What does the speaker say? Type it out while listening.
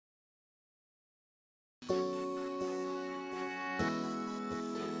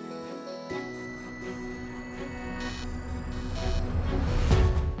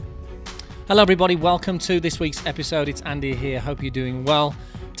Hello everybody, welcome to this week's episode. It's Andy here, hope you're doing well.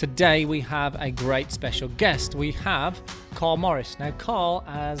 Today we have a great special guest. We have Carl Morris. Now Carl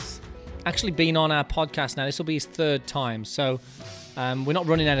has actually been on our podcast now. This will be his third time, so we're not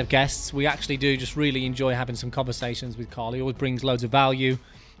running out of guests. We actually do just really enjoy having some conversations with Carl. He always brings loads of value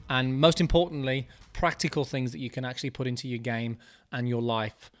and most importantly, practical things that you can actually put into your game and your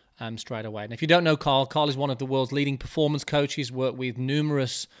life straight away. And if you don't know Carl, Carl is one of the world's leading performance coaches, worked with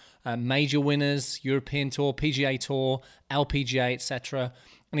numerous major winners, European Tour, PGA Tour, LPGA, etc.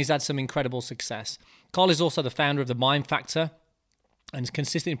 And he's had some incredible success. Carl is also the founder of the Mind Factor and has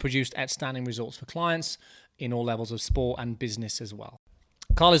consistently produced outstanding results for clients in all levels of sport and business as well.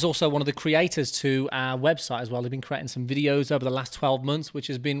 Carl is also one of the creators to our website as well. He's been creating some videos over the last 12 months, which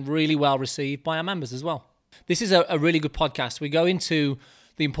has been really well received by our members as well. This is a really good podcast. We go into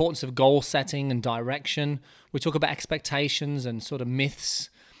the importance of goal setting and direction. We talk about expectations and sort of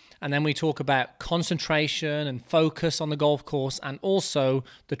myths. And then we talk about concentration and focus on the golf course and also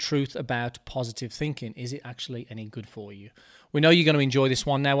the truth about positive thinking. Is it actually any good for you? We know you're going to enjoy this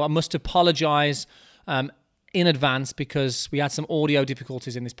one. Now, I must apologize in advance because we had some audio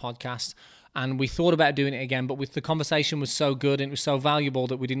difficulties in this podcast and we thought about doing it again, but with the conversation was so good and it was so valuable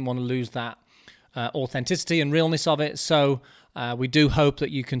that we didn't want to lose that authenticity and realness of it. So we do hope that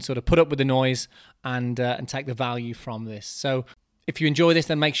you can sort of put up with the noise and take the value from this. So if you enjoy this,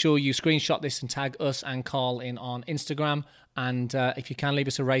 then make sure you screenshot this and tag us and Carl in on Instagram. And if you can leave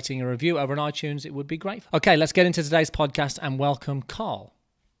us a rating or review over on iTunes, it would be great. Okay, let's get into today's podcast and welcome Carl.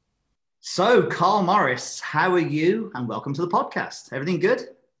 So, Carl Morris, how are you? And welcome to the podcast. Everything good?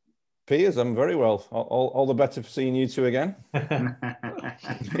 Piers, I'm very well. All the better for seeing you two again.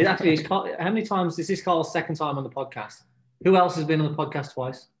 It actually is Carl, how many times? This is Carl's second time on the podcast. Who else has been on the podcast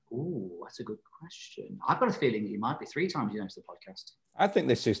twice? Oh, that's a good question. I've got a feeling that you might be 3 times you know to the podcast. I think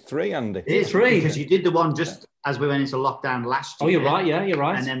this is 3, Andy. It is 3 because you did the one just as we went into lockdown last year. Oh, you're right. Yeah, you're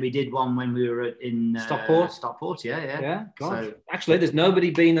right. And then we did one when we were in Stockport. Yeah. God. So, actually, there's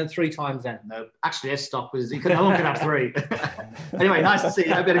nobody been at 3 times then. No, actually, there's Stock. No one could have 3. Anyway, nice to see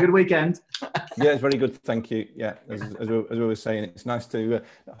you. Hope you had a good weekend. Yeah, it's very good. Thank you. Yeah, as we were saying, it's nice to.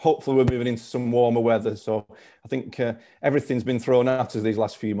 Hopefully, we're moving into some warmer weather. So I think everything's been thrown at us these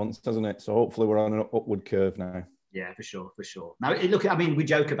last few months, hasn't it? So hopefully, we're on an upward curve now. Yeah, for sure. Now, look, I mean, we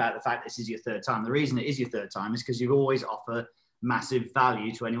joke about the fact this is your 3rd time. The reason it is your 3rd time is because you always offer massive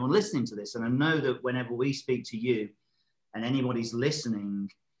value to anyone listening to this. And I know that whenever we speak to you and anybody's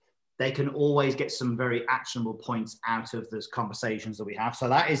listening, they can always get some very actionable points out of those conversations that we have. So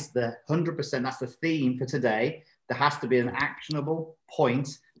that is the 100%, that's the theme for today. There has to be an actionable point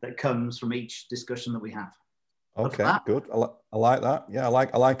that comes from each discussion that we have. Okay, good. I like that. Yeah, I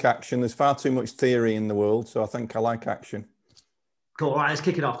like action. There's far too much theory in the world, so I think I like action. Cool. All right, let's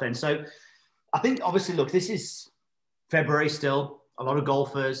kick it off then. So I think obviously, look, this is February still. A lot of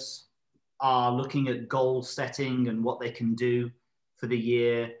golfers are looking at goal setting and what they can do for the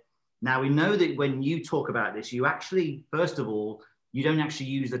year. Now, we know that when you talk about this, you actually, first of all, you don't actually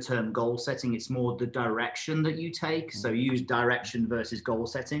use the term goal setting. It's more the direction that you take. So you use direction versus goal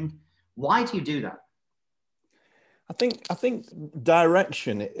setting. Why do you do that? I think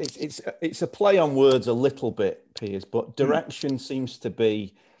direction, it's a play on words a little bit, Piers, but direction seems to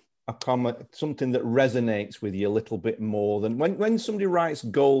be something that resonates with you a little bit more than when somebody writes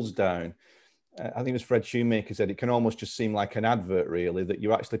goals down. I think it was Fred Shoemaker said, it can almost just seem like an advert, really, that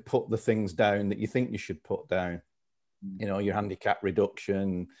you actually put the things down that you think you should put down. You know, your handicap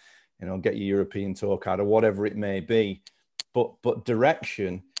reduction, you know, get your European Tour card or whatever it may be. But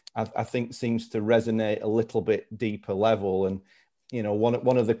direction, I think, seems to resonate a little bit deeper level. And, you know,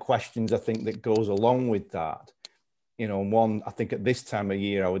 one of the questions I think that goes along with that, you know, one I think at this time of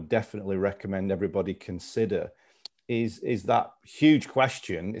year I would definitely recommend everybody consider is that huge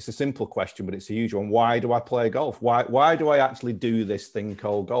question. It's a simple question, but it's a huge one. Why do I play golf? Why do I actually do this thing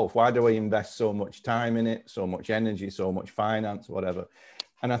called golf? Why do I invest so much time in it, so much energy, so much finance, whatever?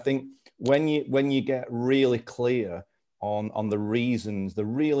 And I think when you get really clear on the reasons, the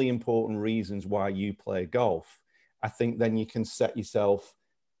really important reasons why you play golf, I think then you can set yourself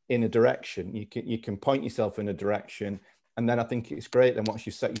in a direction. You can point yourself in a direction. And then I think it's great then once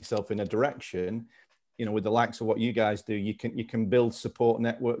you set yourself in a direction, you know, with the likes of what you guys do, you can build support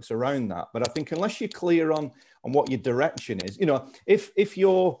networks around that. But I think unless you're clear on what your direction is, you know, if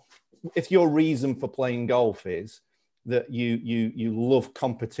your reason for playing golf is that you love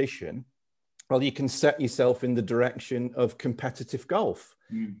competition, well, you can set yourself in the direction of competitive golf,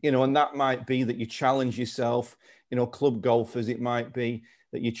 you know, and that might be that you challenge yourself, you know, club golfers, it might be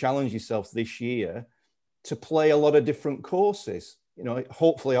that you challenge yourself this year to play a lot of different courses. you know,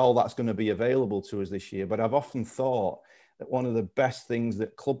 hopefully all that's going to be available to us this year. But I've often thought that one of the best things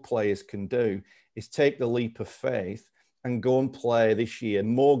that club players can do is take the leap of faith and go and play this year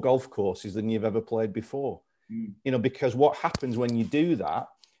more golf courses than you've ever played before. You know, because what happens when you do that,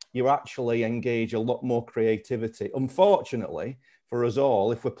 you actually engage a lot more creativity. Unfortunately for us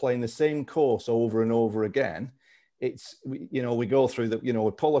all, if we're playing the same course over and over again, it's, you know, we go through the, you know,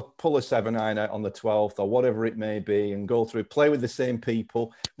 we pull a 7-iron out on the 12th or whatever it may be and go through, play with the same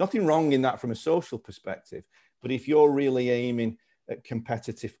people. Nothing wrong in that from a social perspective. But if you're really aiming at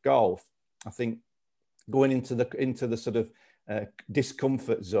competitive golf, I think going into the sort of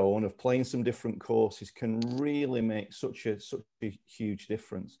discomfort zone of playing some different courses can really make such a huge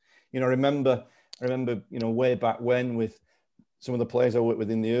difference. You know, I remember, you know, way back when with some of the players I worked with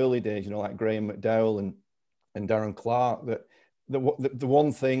in the early days, you know, like Graham McDowell and Darren Clark, that the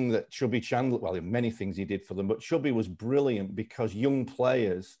one thing that Chubby Chandler, well, many things he did for them, but Chubby was brilliant because young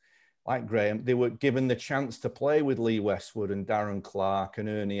players like Graham, they were given the chance to play with Lee Westwood and Darren Clark and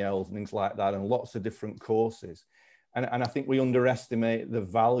Ernie Els and things like that, and lots of different courses. And I think we underestimate the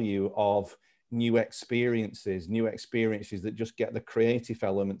value of new experiences that just get the creative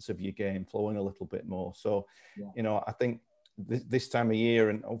elements of your game flowing a little bit more. So, you know, I think this time of year,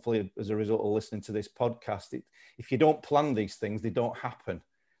 and hopefully as a result of listening to this podcast, if you don't plan these things, they don't happen.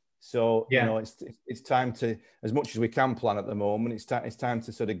 So, you know, it's time to, as much as we can plan at the moment, it's time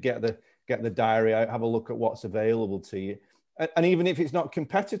to sort of get the diary out, have a look at what's available to you. And even if it's not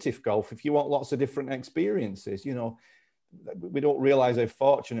competitive golf, if you want lots of different experiences, you know, we don't realize how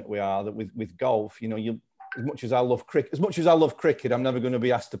fortunate we are that with golf, you know, as much as I love cricket, I'm never going to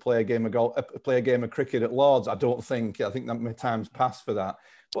be asked to play a game of cricket at Lords. I think that my time's passed for that.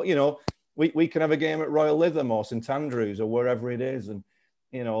 But, you know, we can have a game at Royal Lytham or St Andrews or wherever it is. And,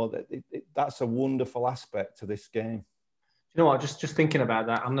 you know, that's a wonderful aspect to this game. You know what? Just thinking about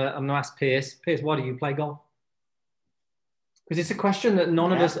that, I'm gonna ask Piers. Piers, why do you play golf? Because it's a question that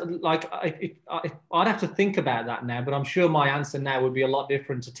none of us, like, I'd have to think about that now, but I'm sure my answer now would be a lot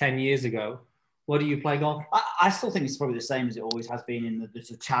different to 10 years ago. Why do you play golf? I still think it's probably the same as it always has been,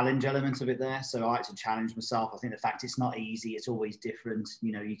 there's a challenge element of it there. So I like to challenge myself. I think the fact it's not easy, it's always different.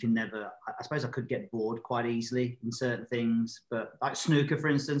 You know, you can never, I suppose I could get bored quite easily in certain things, but like snooker, for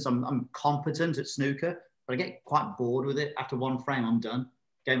instance, I'm competent at snooker, but I get quite bored with it. After one frame, I'm done.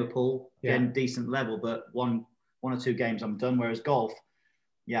 Game of pool, again, decent level, but one or two games, I'm done. Whereas golf,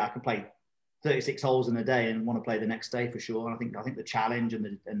 I could play 36 holes in a day and want to play the next day for sure. And I think the challenge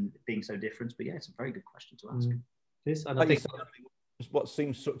and being so different. But it's a very good question to ask. I think what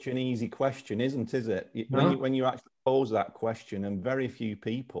seems such an easy question, is it? When you actually pose that question, and very few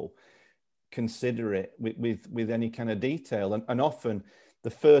people consider it with any kind of detail, and often the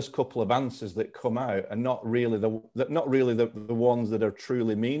first couple of answers that come out are not really the ones that are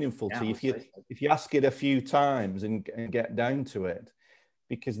truly meaningful to you. If you ask it a few times and get down to it,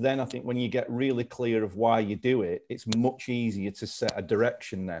 because then I think when you get really clear of why you do it, it's much easier to set a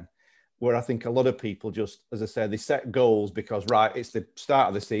direction then. Where I think a lot of people just, as I said, they set goals because, right, it's the start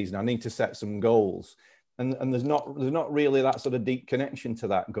of the season, I need to set some goals. And there's not really that sort of deep connection to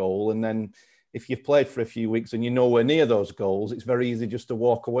that goal. And then if you've played for a few weeks and you're nowhere near those goals, it's very easy just to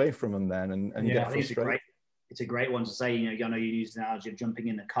walk away from them then and get frustrated. It's a great one to say. You know you use the analogy of jumping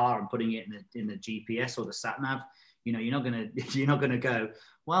in the car and putting it in the GPS or the sat nav. You know, you're not gonna go,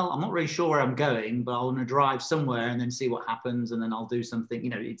 well, I'm not really sure where I'm going, but I want to drive somewhere and then see what happens, and then I'll do something. You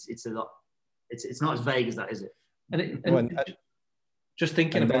know, it's a lot. It's not as vague as that, is it? Just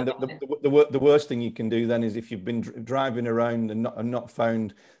thinking about the worst thing you can do then is if you've been driving around and not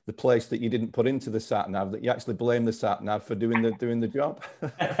found the place that you didn't put into the sat nav, that you actually blame the sat nav for doing the job.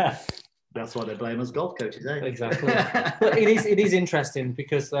 That's why they blame us golf coaches, eh? Exactly. But it is interesting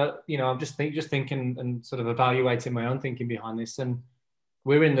because you know, I'm just thinking and sort of evaluating my own thinking behind this, and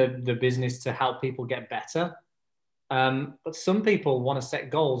we're in the business to help people get better. But some people want to set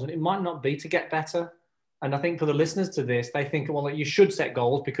goals, and it might not be to get better. And I think for the listeners to this, they think, well, you should set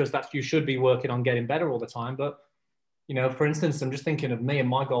goals because you should be working on getting better all the time. But, you know, for instance, I'm just thinking of me and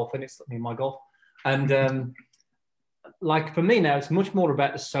my golf, and it's my golf. And like for me now, it's much more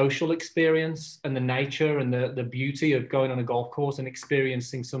about the social experience and the nature and the beauty of going on a golf course and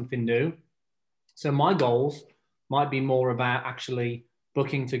experiencing something new. So my goals might be more about actually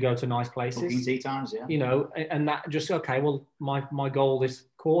booking to go to nice places. Booking tee times, You know, and that just, okay, well, my goal this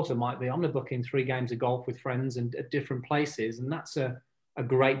quarter might be I'm going to book in 3 games of golf with friends and at different places. And that's a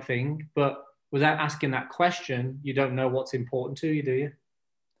great thing. But without asking that question, you don't know what's important to you, do you?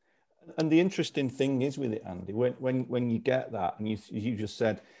 And the interesting thing is with it, Andy, when you get that, and you just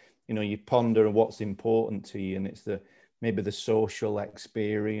said, you know, you ponder what's important to you, and it's the maybe the social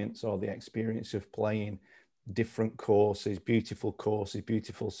experience or the experience of playing different courses,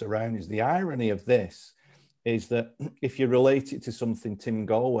 beautiful surroundings. The irony of this is that if you relate it to something Tim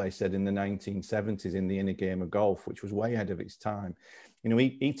Galway said in the 1970s in The Inner Game of Golf, which was way ahead of its time, you know,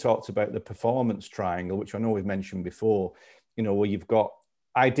 he talked about the performance triangle, which I know we've mentioned before, you know, where you've got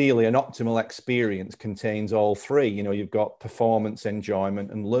ideally an optimal experience contains all three. You know, you've got performance,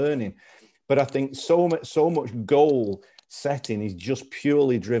 enjoyment, and learning. But I think so much goal setting is just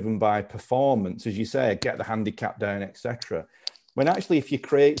purely driven by performance, as you say, get the handicap down, etc. When actually, if you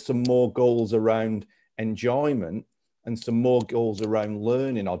create some more goals around enjoyment and some more goals around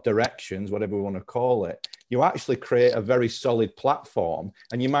learning or directions, whatever we want to call it, you actually create a very solid platform,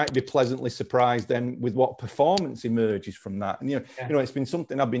 and you might be pleasantly surprised then with what performance emerges from that. And you know, it's been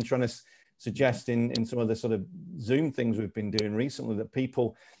something I've been trying to suggest in some of the sort of Zoom things we've been doing recently, that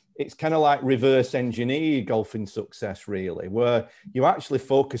people, it's kind of like reverse engineer golfing success, really, where you actually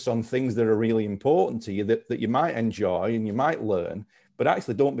focus on things that are really important to you, that you might enjoy and you might learn, but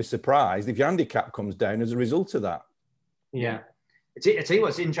actually don't be surprised if your handicap comes down as a result of that. Yeah. I tell you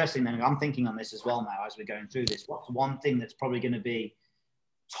what's interesting then, I'm thinking on this as well now as we're going through this. What's one thing that's probably going to be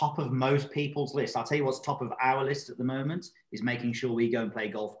top of most people's list? I'll tell you what's top of our list at the moment is making sure we go and play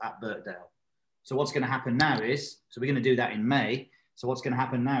golf at Birkdale. So what's going to happen now is, so we're going to do that in May. So what's going to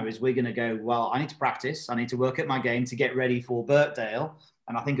happen now is we're going to go, well, I need to practice. I need to work at my game to get ready for Birkdale.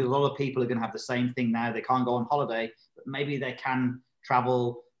 And I think a lot of people are going to have the same thing now. They can't go on holiday, but maybe they can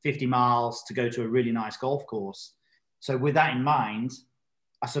travel 50 miles to go to a really nice golf course. So with that in mind,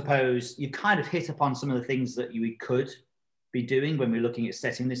 I suppose you kind of hit upon some of the things that we could be doing when we're looking at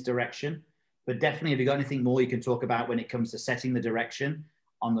setting this direction. But definitely, have you got anything more you can talk about when it comes to setting the direction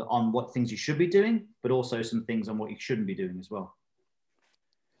on what things you should be doing, but also some things on what you shouldn't be doing as well?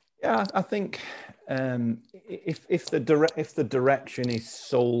 Yeah, I think if the direction is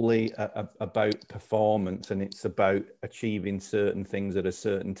solely about performance and it's about achieving certain things at a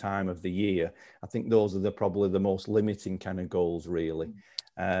certain time of the year, I think those are probably the most limiting kind of goals, really.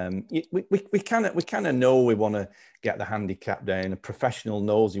 We kind of know we want to get the handicap down. A professional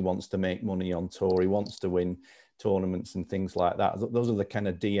knows he wants to make money on tour. He wants to win tournaments and things like that. Those are the kind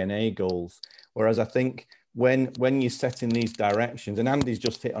of DNA goals. Whereas I think when you're setting these directions, and Andy's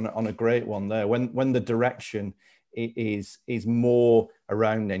just hit on a great one there, when the direction is more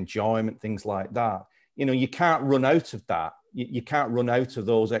around enjoyment, things like that, you know, you can't run out of that. You can't run out of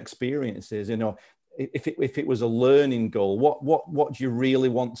those experiences. You know, if it was a learning goal, what do you really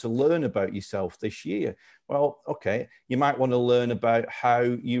want to learn about yourself this year? Well, okay, you might want to learn about how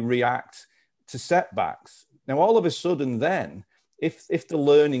you react to setbacks. Now, all of a sudden then, if the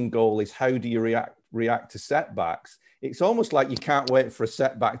learning goal is how do you react to setbacks, it's almost like you can't wait for a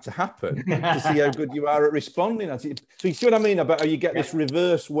setback to happen to see how good you are at responding. So you see what I mean about how you get this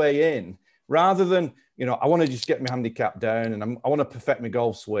reverse way in, rather than, you know, I want to just get my handicap down and I want to perfect my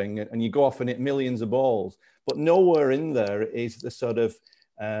golf swing, and you go off and hit millions of balls. But nowhere in there is the sort of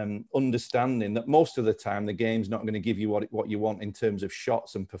understanding that most of the time the game's not going to give you what you want in terms of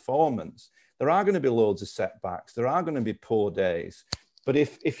shots and performance. There are going to be loads of setbacks. There are going to be poor days. But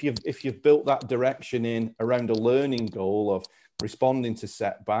if you've built that direction in around a learning goal of responding to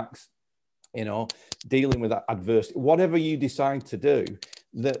setbacks, you know, dealing with that adversity, whatever you decide to do,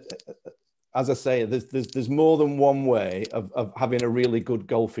 that, as I say, there's more than one way of having a really good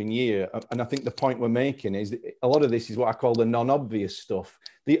golfing year. And I think the point we're making is that a lot of this is what I call the non-obvious stuff.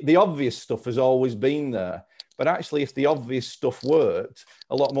 The obvious stuff has always been there. But actually, if the obvious stuff worked,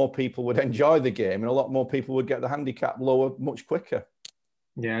 a lot more people would enjoy the game and a lot more people would get the handicap lower much quicker.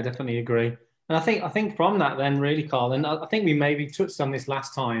 Yeah, I definitely agree. And I think from that then, really, Carl, and I think we maybe touched on this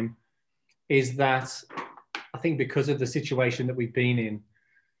last time, is that I think because of the situation that we've been in,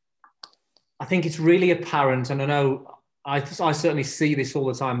 I think it's really apparent, and I know I certainly see this all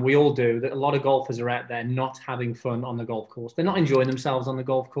the time, we all do, that a lot of golfers are out there not having fun on the golf course. They're not enjoying themselves on the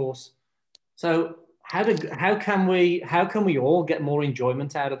golf course. So how can we all get more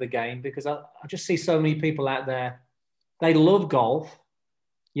enjoyment out of the game? Because I just see so many people out there, they love golf,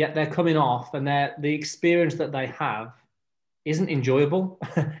 yet they're coming off and the experience that they have isn't enjoyable,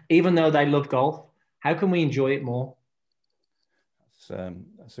 even though they love golf. How can we enjoy it more?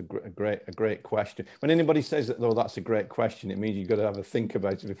 That's a great question. When anybody says that, though, that's a great question, it means you've got to have a think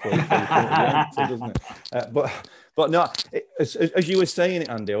about it before you come up with the answer, doesn't it? But no, as you were saying it,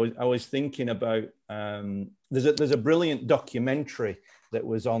 Andy, I was thinking about there's a brilliant documentary that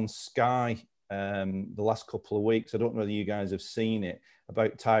was on Sky the last couple of weeks. I don't know whether you guys have seen it,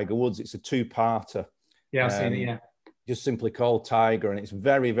 about Tiger Woods. It's a two-parter. Yeah, I've seen it, yeah. Just simply called Tiger, and it's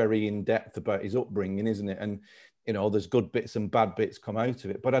very, very in-depth about his upbringing, isn't it? And You know, there's good bits and bad bits come out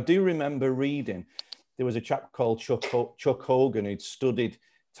of it. But I do remember reading, there was a chap called Chuck Hogan who'd studied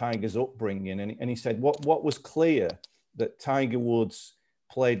Tiger's upbringing, and he said what was clear, that Tiger Woods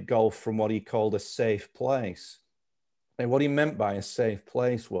played golf from what he called a safe place. And what he meant by a safe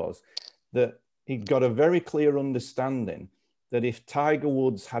place was that he'd got a very clear understanding that if Tiger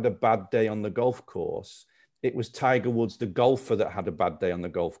Woods had a bad day on the golf course, it was Tiger Woods, the golfer, that had a bad day on the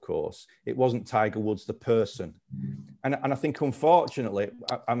golf course. It wasn't Tiger Woods, the person. And I think, unfortunately,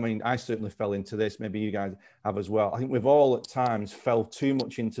 I mean, I certainly fell into this. Maybe you guys have as well. I think we've all at times fell too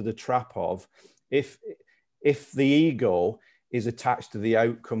much into the trap of, if the ego is attached to the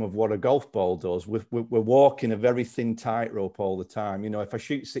outcome of what a golf ball does, we're walking a very thin tightrope all the time. You know, if I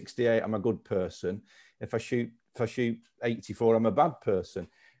shoot 68, I'm a good person. If I shoot 84, I'm a bad person.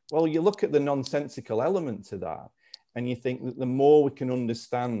 Well, you look at the nonsensical element to that, and you think that the more we can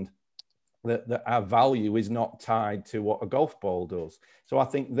understand that our value is not tied to what a golf ball does. So I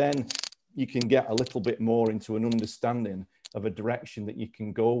think then you can get a little bit more into an understanding of a direction that you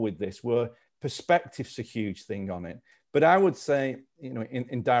can go with this, where perspective's a huge thing on it. But I would say, you know,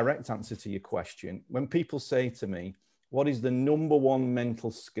 in direct answer to your question, when people say to me, what is the number one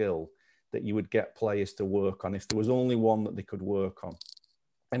mental skill that you would get players to work on if there was only one that they could work on?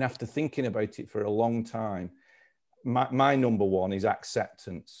 And after thinking about it for a long time, my number one is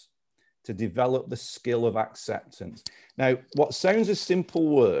acceptance, to develop the skill of acceptance. Now, what sounds a simple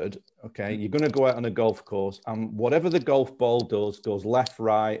word, okay, you're going to go out on a golf course, and whatever the golf ball does, goes left,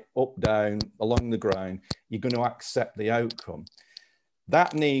 right, up, down, along the ground, you're going to accept the outcome.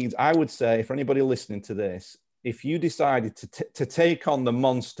 That needs, I would say, for anybody listening to this, if you decided to take on the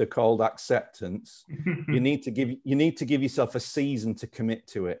monster called acceptance, you need to give yourself a season to commit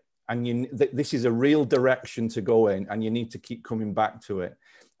to it. And this is a real direction to go in, and you need to keep coming back to it.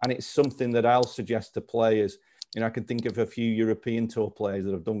 And it's something that I'll suggest to players. You know, I can think of a few European tour players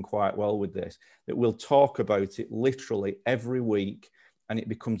that have done quite well with this, that will talk about it literally every week, and it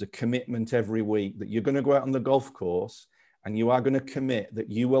becomes a commitment every week that you're going to go out on the golf course and you are going to commit that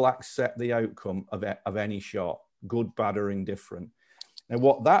you will accept the outcome of any shot, good, bad, or indifferent. And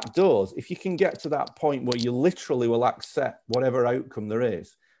what that does, if you can get to that point where you literally will accept whatever outcome there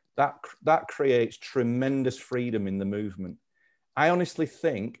is, that creates tremendous freedom in the movement. I honestly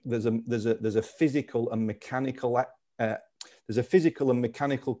think there's a physical and mechanical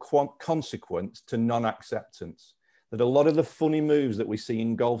consequence to non-acceptance. That a lot of the funny moves that we see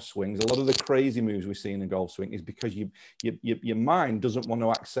in golf swings, a lot of the crazy moves we see in a golf swing, is because your mind doesn't want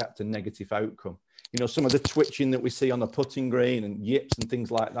to accept a negative outcome. You know, some of the twitching that we see on the putting green and yips and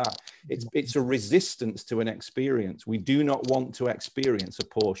things like that, it's a resistance to an experience. We do not want to experience a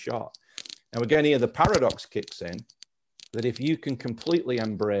poor shot. Now, again, here the paradox kicks in, that if you can completely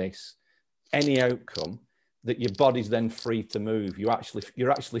embrace any outcome, that your body's then free to move.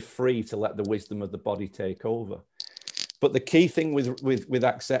 You're actually free to let the wisdom of the body take over. But the key thing with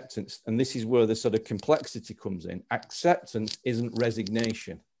acceptance, and this is where the sort of complexity comes in, acceptance isn't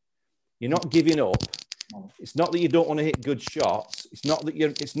resignation. You're not giving up. It's not that you don't want to hit good shots. It's not that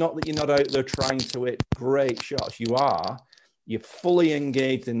you're not out there trying to hit great shots. You're fully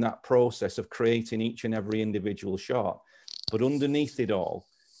engaged in that process of creating each and every individual shot. But underneath it all,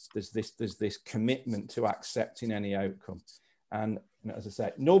 there's this commitment to accepting any outcome. And you know, as I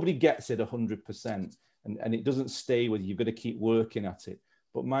said, nobody gets it 100%. And it doesn't stay with you. You've got to keep working at it.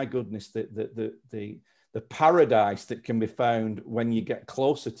 But my goodness, the paradise that can be found when you get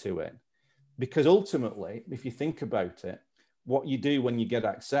closer to it. Because ultimately, if you think about it, what you do when you get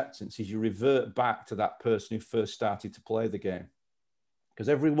acceptance is you revert back to that person who first started to play the game. Because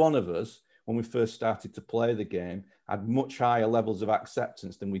every one of us, when we first started to play the game, had much higher levels of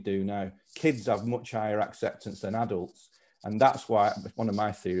acceptance than we do now. Kids have much higher acceptance than adults. And that's why, one of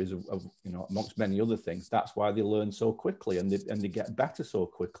my theories of you know, amongst many other things, that's why they learn so quickly and they get better so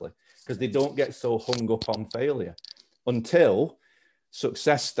quickly, because they don't get so hung up on failure until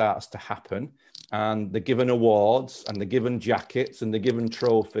success starts to happen and they're given awards and they're given jackets and they're given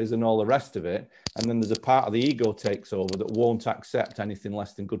trophies and all the rest of it. And then there's a part of the ego takes over that won't accept anything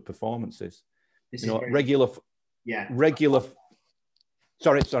less than good performances. Regular.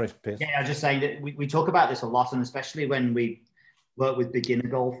 Sorry, Piers. Yeah, I was just saying that we talk about this a lot, and especially when we work with beginner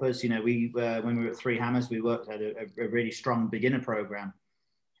golfers. You know, when we were at Three Hammers, we worked at a really strong beginner program,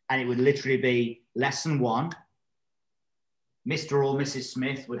 and it would literally be lesson one. Mr. or Mrs.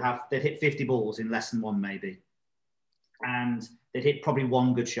 Smith they'd hit 50 balls in lesson one maybe, and they'd hit probably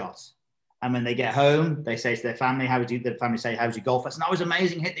one good shot. And when they get home, they say to their family, the family say, "How's your golf?" I said, "That was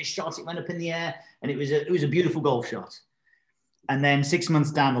amazing. Hit this shot. It went up in the air, and it was a beautiful golf shot." And then 6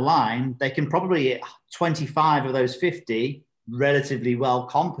 months down the line, they can probably hit 25 of those 50 relatively well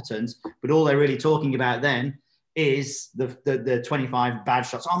competent, but all they're really talking about then is the 25 bad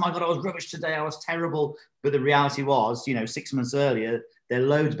shots. Oh my God, I was rubbish today. I was terrible. But the reality was, 6 months earlier, they're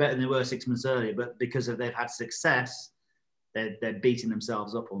loads better than they were 6 months earlier. But because they've had success, they're beating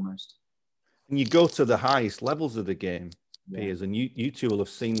themselves up almost. And you go to the highest levels of the game, Piers, and you two will have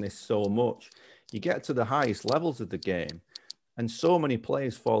seen this so much. You get to the highest levels of the game, and so many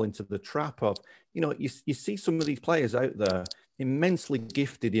players fall into the trap of, you see some of these players out there, immensely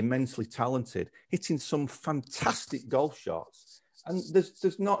gifted, immensely talented, hitting some fantastic golf shots. And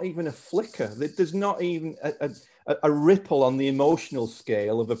there's not even a flicker. There's not even a ripple on the emotional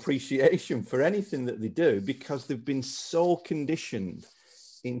scale of appreciation for anything that they do, because they've been so conditioned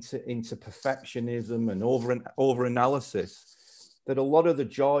into perfectionism and over analysis that a lot of the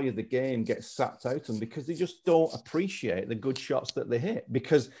joy of the game gets sapped out of them, because they just don't appreciate the good shots that they hit,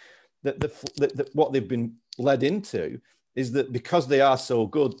 because what they've been led into is that because they are so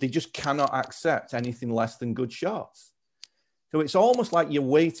good, they just cannot accept anything less than good shots. So it's almost like you're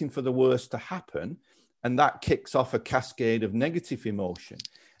waiting for the worst to happen, and that kicks off a cascade of negative emotion.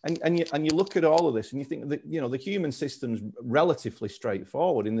 And you look at all of this and you think that, the human system's relatively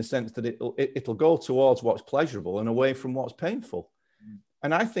straightforward in the sense that it'll go towards what's pleasurable and away from what's painful.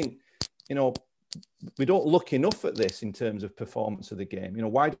 And I think, we don't look enough at this in terms of performance of the game.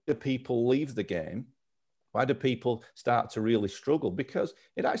 Why do people leave the game? Why do people start to really struggle? Because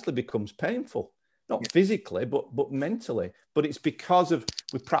it actually becomes painful. Not physically, but mentally. But it's because of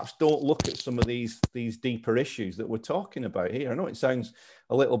we perhaps don't look at some of these deeper issues that we're talking about here. I know it sounds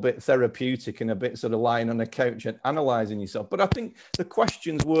a little bit therapeutic and a bit sort of lying on a couch and analysing yourself, but I think the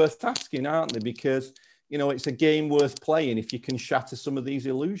question's worth asking, aren't they? Because, it's a game worth playing if you can shatter some of these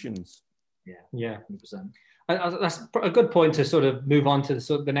illusions. Yeah, 100%. That's a good point to sort of move on to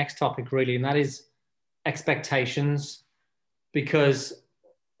the next topic, really, and that is expectations, because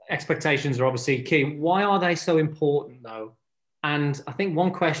expectations are obviously key. Why are they so important, though? And I think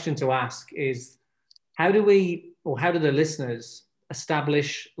one question to ask is, how do the listeners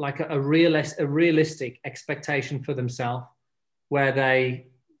establish like a realistic expectation for themselves, where they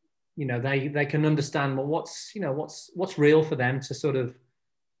can understand what's real for them to sort of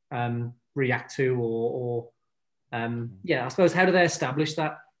react to, or I suppose, how do they establish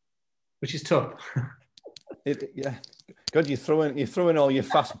that, which is tough. God, you're throwing all your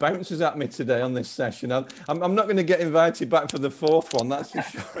fast bounces at me today on this session. I'm not going to get invited back for the fourth one, that's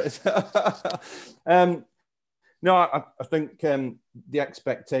for sure. No, I think the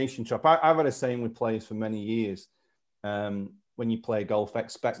expectation trap. I've had a saying with players for many years. When you play golf,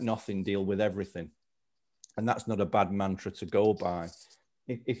 expect nothing, deal with everything, and that's not a bad mantra to go by.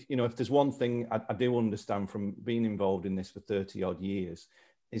 If there's one thing I do understand from being involved in this for 30 odd years,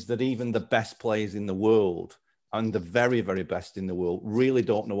 is that even the best players in the world and the very, very best in the world really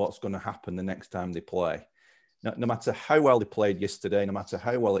don't know what's going to happen the next time they play. No matter how well they played yesterday, no matter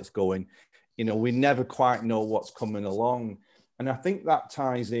how well it's going, we never quite know what's coming along. And I think that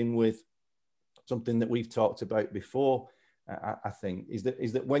ties in with something that we've talked about before, I think, is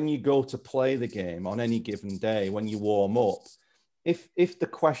that when you go to play the game on any given day, when you warm up, if the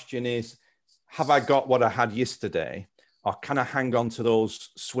question is, have I got what I had yesterday? Or can I hang on to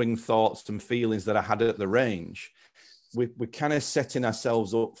those swing thoughts and feelings that I had at the range? We're kind of setting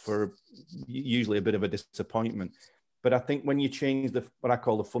ourselves up for usually a bit of a disappointment. But I think when you change what I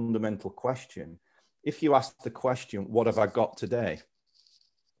call the fundamental question, if you ask the question, what have I got today?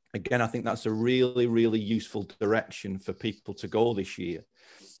 Again, I think that's a really, really useful direction for people to go this year.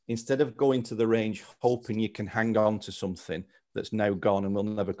 Instead of going to the range hoping you can hang on to something that's now gone and will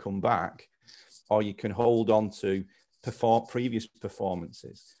never come back, or you can hold on to previous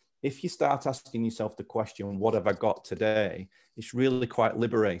performances. If you start asking yourself the question, what have I got today? It's really quite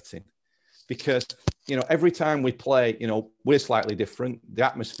liberating, because, every time we play, we're slightly different. The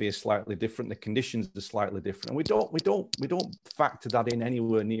atmosphere is slightly different. The conditions are slightly different. And we don't factor that in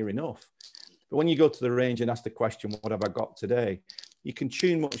anywhere near enough. But when you go to the range and ask the question, what have I got today? You can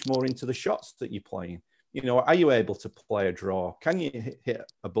tune much more into the shots that you're playing. Are you able to play a draw? Can you hit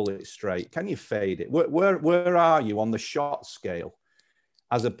a bullet straight? Can you fade it? Where are you on the shot scale,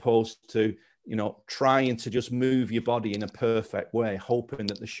 as opposed to, trying to just move your body in a perfect way, hoping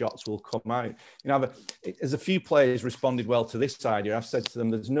that the shots will come out? As a few players responded well to this idea, I've said to them,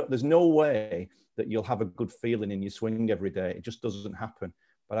 there's no way that you'll have a good feeling in your swing every day. It just doesn't happen.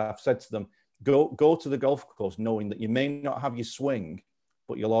 But I've said to them, go to the golf course knowing that you may not have your swing,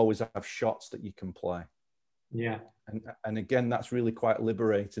 but you'll always have shots that you can play. Yeah. And again, that's really quite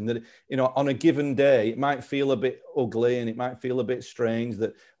liberating. That, you know, on a given day, it might feel a bit ugly and it might feel a bit strange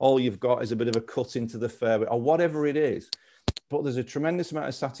that all you've got is a bit of a cut into the fairway or whatever it is. But there's a tremendous amount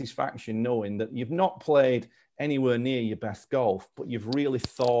of satisfaction knowing that you've not played anywhere near your best golf, but you've really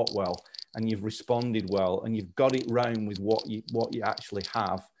thought well and you've responded well and you've got it round with what you actually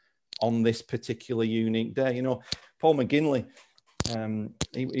have on this particular unique day. You know, Paul McGinley,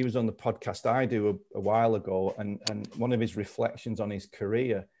 he was on the podcast I do a while ago, and one of his reflections on his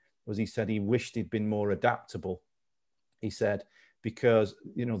career was he said he wished he'd been more adaptable. He said, because,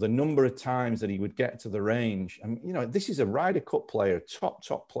 you know, the number of times that he would get to the range, and, you know, this is a Ryder Cup player,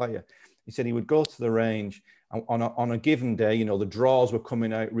 top player. He said he would go to the range on a given day, you know, the draws were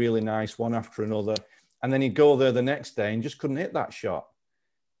coming out really nice, one after another. And then he'd go there the next day and just couldn't hit that shot,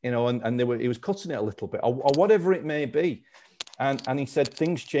 you know, and he was cutting it a little bit or whatever it may be. And he said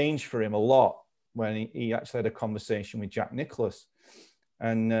things changed for him a lot when he actually had a conversation with Jack Nicklaus.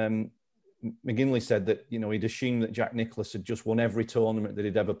 And McGinley said that, you know, he'd assumed that Jack Nicklaus had just won every tournament that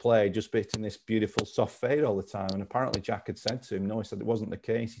he'd ever played, just hitting this beautiful soft fade all the time. And apparently Jack had said to him, no, he said it wasn't the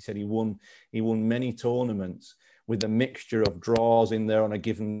case. He said he won many tournaments with a mixture of draws in there on a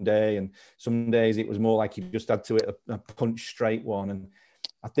given day. And some days it was more like he just had to hit a punch straight one. And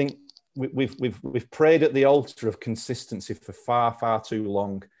I think we've prayed at the altar of consistency for far too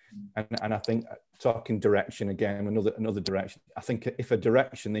long, and I think, talking direction again, another direction. I think if a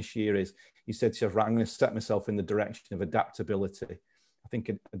direction this year is, you said to yourself, right, I'm going to set myself in the direction of adaptability. I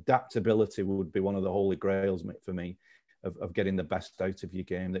think adaptability would be one of the holy grails for me of getting the best out of your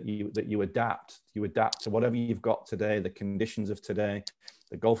game. That you adapt to whatever you've got today, the conditions of today,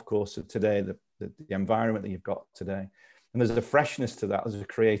 the golf course of today, the environment that you've got today. And there's a freshness to that, there's a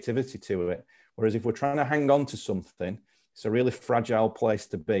creativity to it. Whereas if we're trying to hang on to something, it's a really fragile place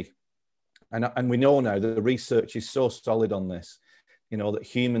to be. And we know now that the research is so solid on this, you know, that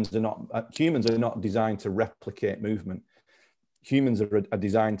humans are not designed to replicate movement. Humans are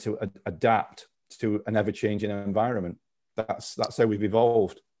designed to adapt to an ever-changing environment. That's how we've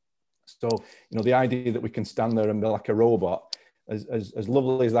evolved. So, you know, the idea that we can stand there and be like a robot, as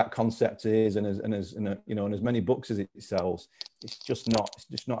lovely as that concept is, and as many books as it sells, it's just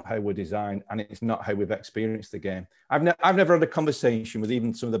not how we're designed, and it's not how we've experienced the game. I've never had a conversation with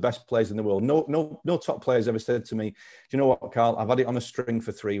even some of the best players in the world. No top players ever said to me, "Do you know what, Carl? I've had it on a string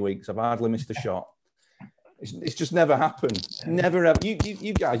for 3 weeks. I've hardly missed a shot." It's just never happened. Never ever.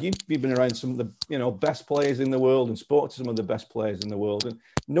 You guys, you've been around some of the, you know, best players in the world and spoke to some of the best players in the world, and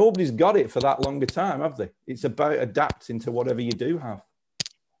nobody's got it for that longer time, have they? It's about adapting to whatever you do have.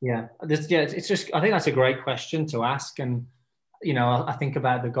 Yeah, it's just, I think that's a great question to ask. And, you know, I think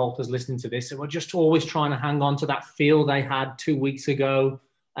about the golfers listening to this, and we're just always trying to hang on to that feel they had 2 weeks ago,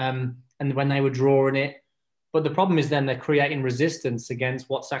 and when they were drawing it. But the problem is then they're creating resistance against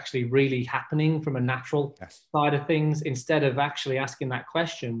what's actually really happening from a natural side of things, instead of actually asking that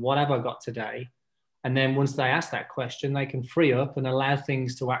question, what have I got today? And then once they ask that question, they can free up and allow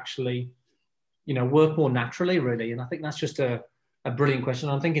things to actually, you know, work more naturally, really. And I think that's just a brilliant question.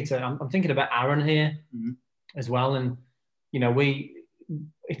 I'm thinking about Aaron here as well. And, you know,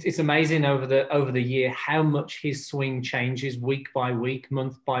 it's amazing over the year how much his swing changes week by week,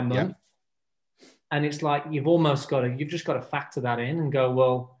 month by month. Yeah. And it's like you've just got to factor that in and go,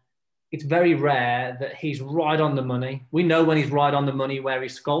 well, it's very rare that he's right on the money. We know when he's right on the money where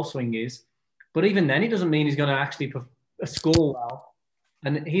his golf swing is, but even then, it doesn't mean he's going to actually score well.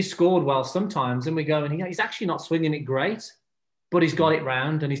 And he's scored well sometimes, and we go, and he's actually not swinging it great, but he's got it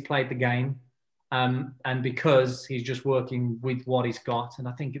round and he's played the game. And because he's just working with what he's got. And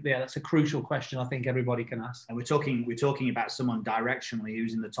I think, yeah, that's a crucial question I think everybody can ask. And we're talking about someone directionally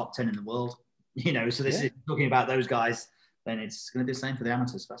who's in the top 10 in the world. You know, so this is talking about those guys, then it's going to be the same for the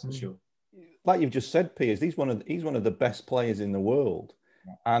amateurs, that's for sure. Like you've just said, Piers, he's one of the best players in the world,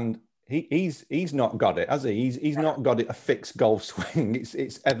 and he's not got it, has he? He's not got it a fixed golf swing.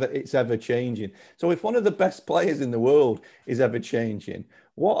 It's ever changing. So if one of the best players in the world is ever changing,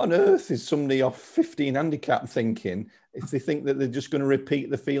 what on earth is somebody off 15 handicap thinking if they think that they're just going to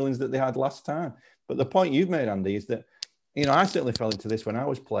repeat the feelings that they had last time? But the point you've made, Andy, is that, you know, I certainly fell into this when I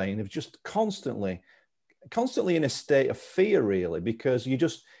was playing, of just constantly in a state of fear, really, because you're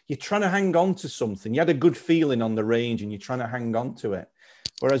trying to hang on to something. You had a good feeling on the range and you're trying to hang on to it.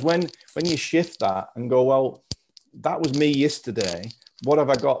 Whereas when you shift that and go, well, that was me yesterday. What have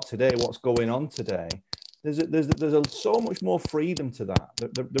I got today? What's going on today? There's so much more freedom to that.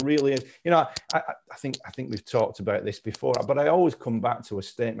 There really is. You know, I think we've talked about this before, but I always come back to a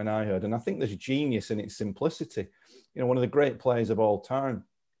statement I heard, and I think there's genius in its simplicity. You know, one of the great players of all time,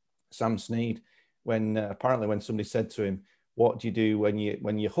 Sam Snead, when apparently when somebody said to him, "What do you do when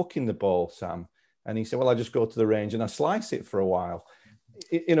you're hooking the ball, Sam?" And he said, "Well, I just go to the range and I slice it for a while."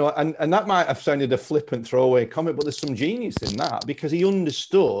 You know, and that might have sounded a flippant throwaway comment, but there's some genius in that, because he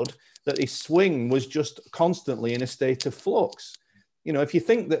understood that his swing was just constantly in a state of flux. You know, if you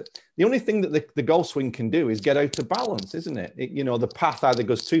think that the only thing that the golf swing can do is get out of balance, isn't it? You know, the path either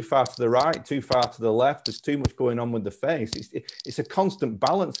goes too far to the right, too far to the left. There's too much going on with the face. It's a constant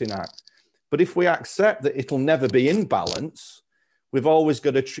balancing act. But if we accept that it'll never be in balance, we've always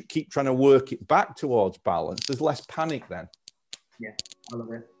got to keep trying to work it back towards balance. There's less panic then. Yeah, I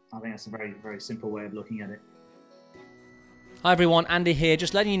love it. I think that's a very, very simple way of looking at it. Hi everyone, Andy here,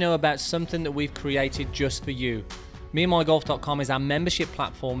 just letting you know about something that we've created just for you. MeandMyGolf.com is our membership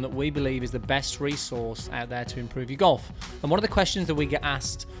platform that we believe is the best resource out there to improve your golf. And one of the questions that we get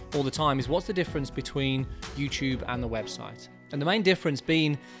asked all the time is, what's the difference between YouTube and the website? And the main difference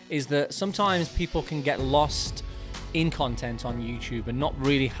being is that sometimes people can get lost in content on YouTube and not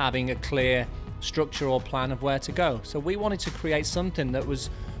really having a clear structure or plan of where to go. So we wanted to create something that was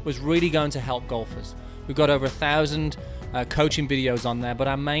really going to help golfers. We've got over 1,000 coaching videos on there, but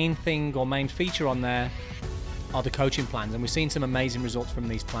our main thing or main feature on there are the coaching plans, and we've seen some amazing results from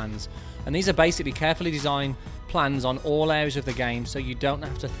these plans. And these are basically carefully designed plans on all areas of the game, so you don't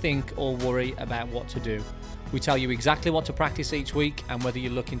have to think or worry about what to do. We tell you exactly what to practice each week, and whether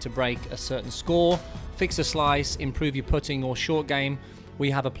you're looking to break a certain score, fix a slice, improve your putting or short game, we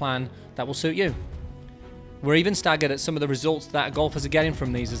have a plan that will suit you. We're even staggered at some of the results that golfers are getting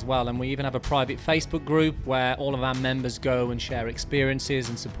from these as well, and we even have a private Facebook group where all of our members go and share experiences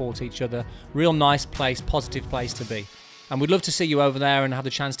and support each other. Real nice place, positive place to be. And we'd love to see you over there and have the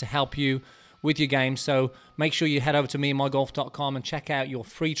chance to help you with your game. So make sure you head over to meandmygolf.com and check out your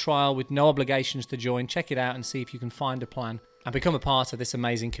free trial with no obligations to join. Check it out and see if you can find a plan and become a part of this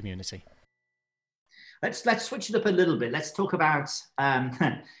amazing community. Let's switch it up a little bit. Let's talk about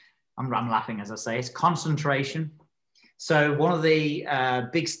I'm laughing as I say, it's concentration. So one of the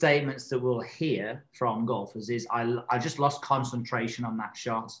big statements that we'll hear from golfers is, I just lost concentration on that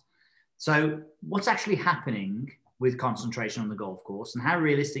shot. So what's actually happening with concentration on the golf course, and how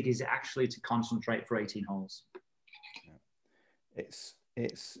realistic is it actually to concentrate for 18 holes?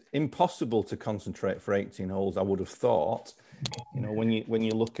 It's impossible to concentrate for 18 holes, I would have thought. You know, when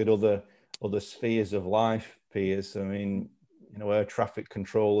you look at other spheres of life, Piers, I mean, you know, air traffic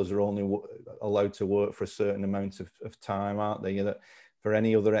controllers are only allowed to work for a certain amount of time, aren't they? That for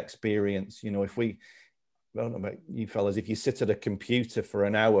any other experience, you know, I don't know about you fellas, if you sit at a computer for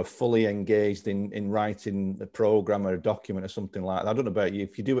an hour fully engaged in writing a program or a document or something like that, I don't know about you,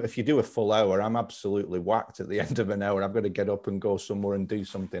 if you do a full hour, I'm absolutely whacked at the end of an hour. I've got to get up and go somewhere and do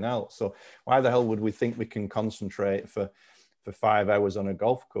something else. So why the hell would we think we can concentrate for 5 hours on a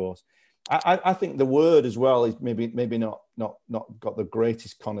golf course? I think the word as well is maybe not got the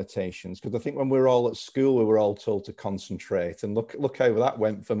greatest connotations, because I think when we were all at school, we were all told to concentrate, and look how that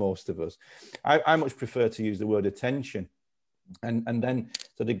went for most of us. I much prefer to use the word attention, and then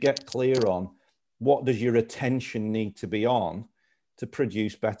so to get clear on what does your attention need to be on to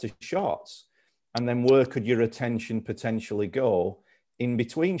produce better shots, and then where could your attention potentially go in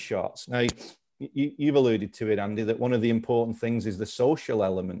between shots. Now, you've alluded to it, Andy, that one of the important things is the social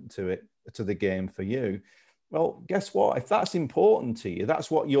element to the game for you. Well, guess what? If that's important to you, that's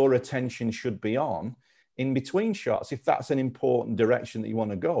what your attention should be on in between shots, if that's an important direction that you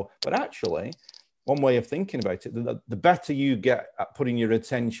want to go. But actually, one way of thinking about it, the better you get at putting your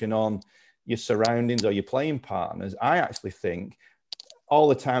attention on your surroundings or your playing partners, I actually think all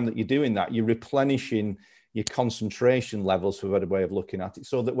the time that you're doing that, you're replenishing your concentration levels, for a better way of looking at it,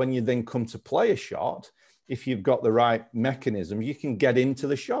 so that when you then come to play a shot, if you've got the right mechanism, you can get into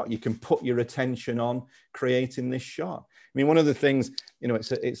the shot. You can put your attention on creating this shot. I mean, one of the things, you know,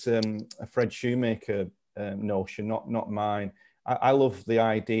 it's a Fred Shoemaker notion, not mine. I love the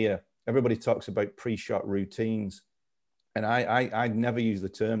idea. Everybody talks about pre-shot routines, and I never use the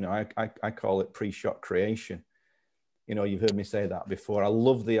term now. I call it pre-shot creation. You know, you've heard me say that before. I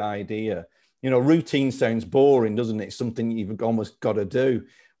love the idea. You know, routine sounds boring, doesn't it? It's something you've almost got to do.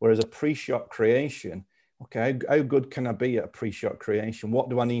 Whereas a pre-shot creation, okay, how good can I be at a pre-shot creation? What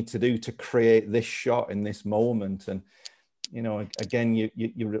do I need to do to create this shot in this moment? And, you know, again,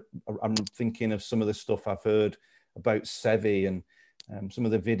 I'm thinking of some of the stuff I've heard about Seve and some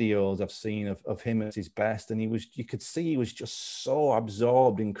of the videos I've seen of him at his best. And you could see he was just so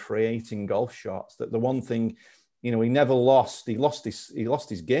absorbed in creating golf shots that the one thing, you know, he never lost. He lost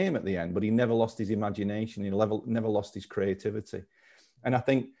his game at the end, but he never lost his imagination. He never lost his creativity. And I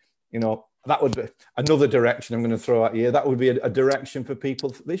think, you know, that would be another direction I'm going to throw at you. That would be a direction for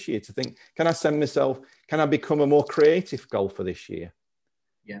people this year to think, can I become a more creative golfer this year?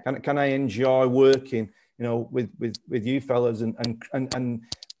 Yeah. Can I enjoy working, with you fellas and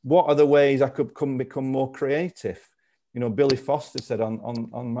what are the ways I could become more creative? Billy Foster said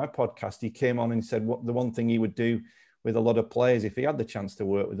on my podcast, he came on and said what the one thing he would do with a lot of players if he had the chance to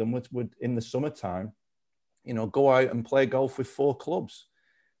work with them would in the summertime, go out and play golf with 4 clubs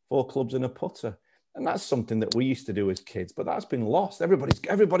and a putter. And that's something that we used to do as kids, but that's been lost. Everybody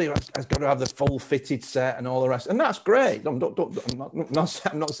has got to have the full fitted set and all the rest. And that's great. I'm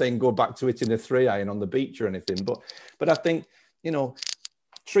not saying go back to it in a 3-iron on the beach or anything, but I think,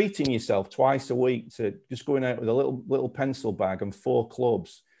 treating yourself twice a week to just going out with a little pencil bag and 4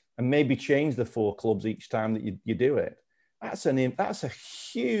 clubs and maybe change the 4 clubs each time that you do it. That's a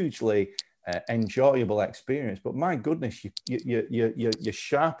hugely enjoyable experience. But my goodness, you're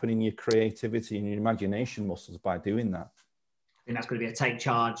sharpening your creativity and your imagination muscles by doing that. I think that's going to be a Take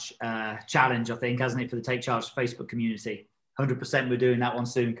Charge challenge, I think, hasn't it, for the Take Charge Facebook community? 100% we're doing that one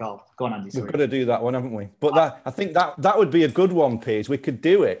soon, Carl. Go on, Andy. Sorry. We've got to do that one, haven't we? But I think that would be a good one, Piers. We could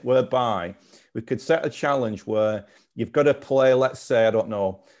do it whereby we could set a challenge where you've got to play, let's say, I don't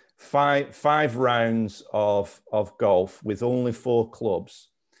know, five rounds of golf with only 4 clubs.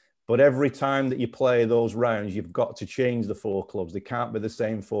 But every time that you play those rounds, you've got to change the 4 clubs. They can't be the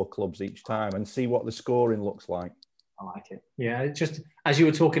same 4 clubs each time, and see what the scoring looks like. I like it. Yeah, just as you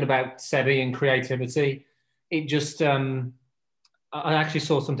were talking about Seve and creativity, it just... I actually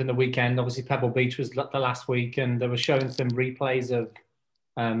saw something the weekend. Obviously, Pebble Beach was the last week, and they were showing some replays of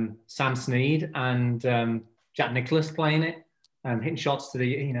Sam Snead and Jack Nicklaus playing it, hitting shots to the,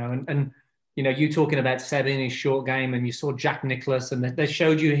 you talking about Seve in his short game, and you saw Jack Nicklaus, and they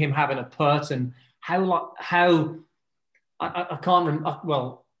showed you him having a putt, and how I can't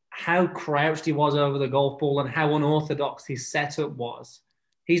remember, how crouched he was over the golf ball and how unorthodox his setup was.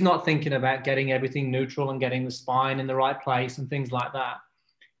 He's not thinking about getting everything neutral and getting the spine in the right place and things like that.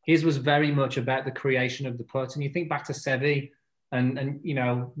 His was very much about the creation of the putt. And you think back to Seve and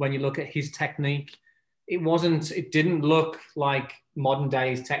when you look at his technique, it didn't look like modern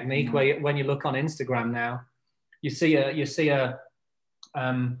day's technique. Mm-hmm. When you look on Instagram now, you see a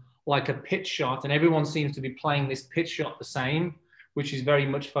like a pitch shot, and everyone seems to be playing this pitch shot the same, which is very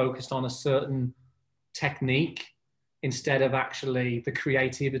much focused on a certain technique instead of actually the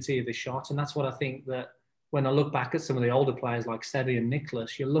creativity of the shot. And that's what I think that when I look back at some of the older players like Seve and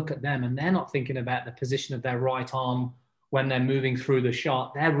Nicklaus, you look at them and they're not thinking about the position of their right arm when they're moving through the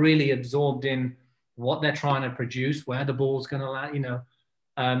shot. They're really absorbed in what they're trying to produce, where the ball's going to land,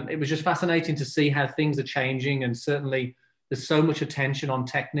 It was just fascinating to see how things are changing. And certainly there's so much attention on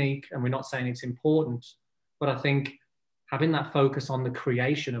technique, and we're not saying it's important, but I think having that focus on the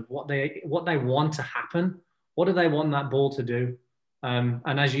creation of what they want to happen. What do they want that ball to do? And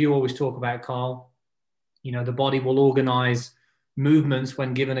as you always talk about, Carl, the body will organize movements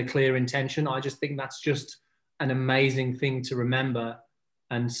when given a clear intention. I just think that's just an amazing thing to remember.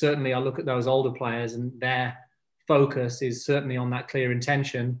 And certainly I look at those older players and their focus is certainly on that clear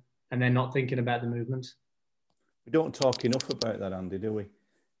intention, and they're not thinking about the movement. We don't talk enough about that, Andy, do we?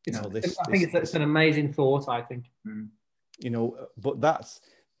 I think it's an amazing thought, I think. But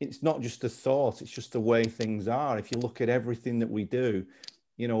it's not just a thought, it's just the way things are. If you look at everything that we do,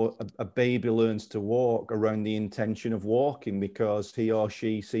 a baby learns to walk around the intention of walking because he or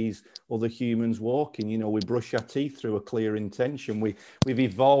she sees other humans walking. We brush our teeth through a clear intention. We've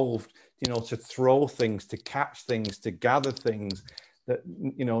evolved, to throw things, to catch things, to gather things that,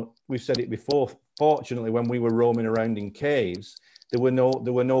 we've said it before. Fortunately, when we were roaming around in caves, there were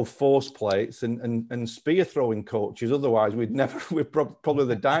no force plates and spear throwing coaches. Otherwise, we're probably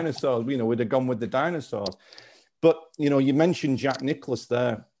the dinosaurs. We'd have gone with the dinosaurs. But you mentioned Jack Nicklaus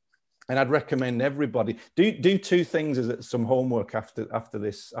there, and I'd recommend everybody do 2 things as some homework after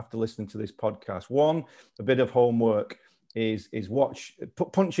listening to this podcast. One, a bit of homework is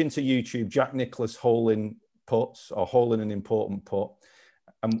punch into YouTube Jack Nicklaus hole-in putts or hole in an important putt.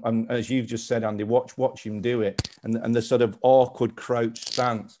 And as you've just said, Andy, watch him do it, and the sort of awkward crouch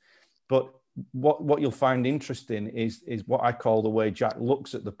stance. But what you'll find interesting is what I call the way Jack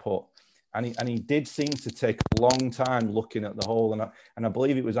looks at the putt, and he did seem to take a long time looking at the hole. And I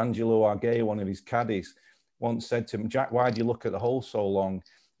believe it was Angelo Argay, one of his caddies, once said to him, "Jack, why do you look at the hole so long?"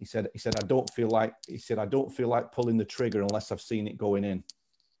 He said, I don't feel like pulling the trigger unless I've seen it going in."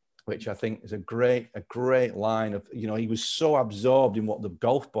 Which I think is a great line of, he was so absorbed in what the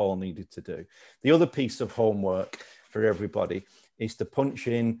golf ball needed to do. The other piece of homework for everybody is to punch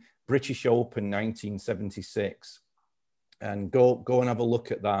in British Open 1976 and go and have a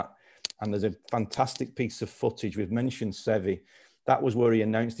look at that. And there's a fantastic piece of footage. We've mentioned Seve. That was where he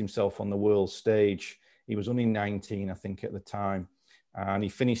announced himself on the world stage. He was only 19, I think, at the time. And he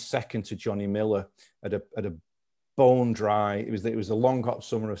finished second to Johnny Miller at a bone dry. It was the long, hot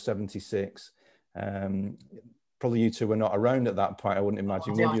summer of 76. Probably you two were not around at that point, I wouldn't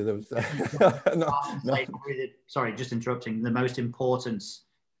imagine, would you? There was, no. Sorry, just interrupting. It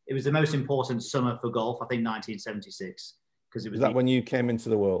was the most important summer for golf, I think 1976. Because it was that when you came into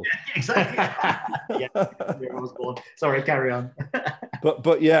the world? Yeah, exactly. Yeah, I was born. Sorry, carry on.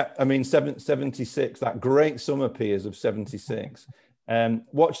 but yeah, I mean, 76, that great summer, Piers, of 76.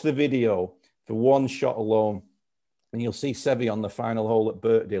 Watch the video for one shot alone, and you'll see Seve on the final hole at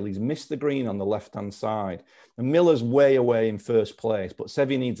Birkdale. He's missed the green on the left-hand side. And Miller's way away in first place, but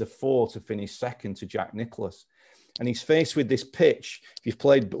Seve needs a 4 to finish second to Jack Nicklaus. And he's faced with this pitch. If you've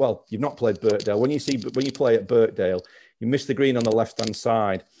played, well, you've not played Birkdale. When you play at Birkdale, you miss the green on the left-hand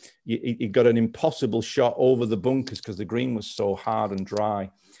side. You got an impossible shot over the bunkers because the green was so hard and dry.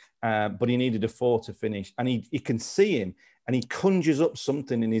 But he needed a 4 to finish. And he can see him, and he conjures up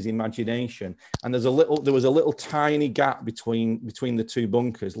something in his imagination. And there was a little tiny gap between the two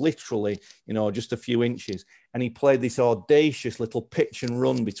bunkers, literally, just a few inches. And he played this audacious little pitch and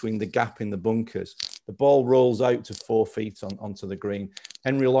run between the gap in the bunkers. The ball rolls out to 4 feet onto the green.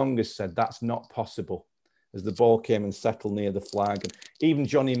 Henry Longus said that's not possible, as the ball came and settled near the flag. And even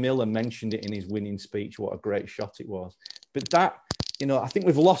Johnny Miller mentioned it in his winning speech, what a great shot it was. But that, I think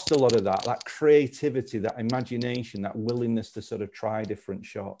we've lost a lot of that creativity, that imagination, that willingness to sort of try different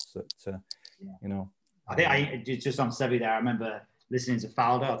shots that, I think just on Seve there, I remember listening to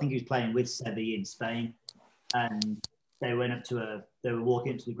Faldo. I think he was playing with Seve in Spain, and they were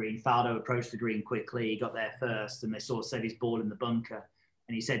walking into the green. Faldo approached the green quickly. He got there first, and they saw Seve's ball in the bunker.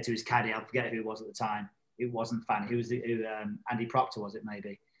 And he said to his caddy, I forget who it was at the time. It wasn't Fanny. Who was Andy Proctor, was it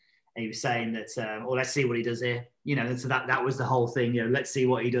maybe? And he was saying that, let's see what he does here. So that was the whole thing. Let's see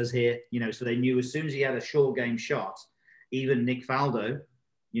what he does here. So they knew as soon as he had a short game shot, even Nick Faldo,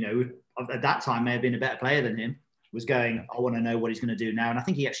 at that time may have been a better player than him, was going, I want to know what he's going to do now. And I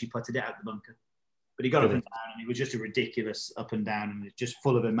think he actually putted it out the bunker. But he got up and down, and it was just a ridiculous up and down, and it's just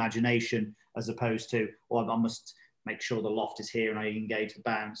full of imagination, as opposed to, I must make sure the loft is here and I engage the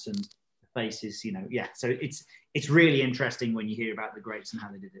bounce and the faces, So it's really interesting when you hear about the greats and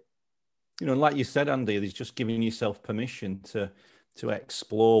how they did it. Like you said, Andy, there's just giving yourself permission to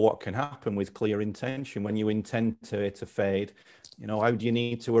explore what can happen with clear intention. When you intend to fade, how do you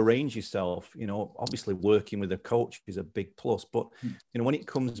need to arrange yourself? Obviously working with a coach is a big plus, but when it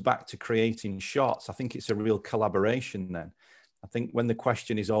comes back to creating shots, I think it's a real collaboration then. I think when the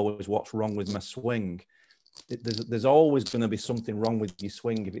question is always what's wrong with my swing, there's always going to be something wrong with your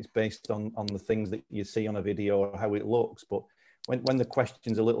swing if it's based on the things that you see on a video or how it looks. But when the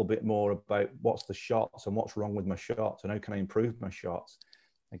question's a little bit more about what's the shots and what's wrong with my shots and how can I improve my shots,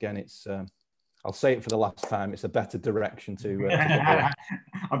 again, it's I'll say it for the last time, it's a better direction to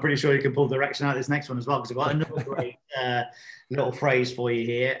I'm pretty sure you can pull direction out of this next one as well, because I've got another great little phrase for you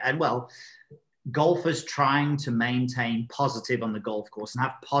here. And golfers trying to maintain positive on the golf course and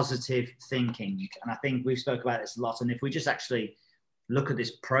have positive thinking. And I think we've spoke about this a lot. And if we just actually look at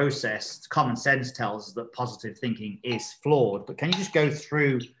this process, common sense tells us that positive thinking is flawed. But can you just go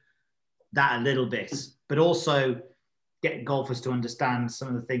through that a little bit, but also get golfers to understand some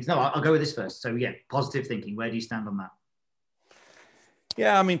of the things? No, I'll go with this first. So yeah, positive thinking. Where do you stand on that?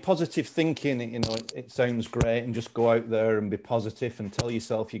 Yeah, I mean, positive thinking, it sounds great, and just go out there and be positive and tell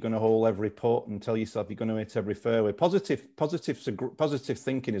yourself you're going to hole every putt and tell yourself you're going to hit every fairway. Positive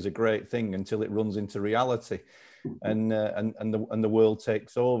thinking is a great thing until it runs into reality and the world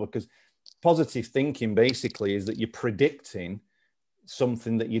takes over, because positive thinking basically is that you're predicting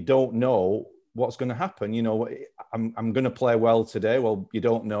something that you don't know what's going to happen. I'm going to play well today. Well, you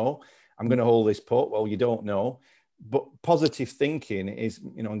don't know. I'm going to hold this putt. Well, you don't know. But positive thinking is,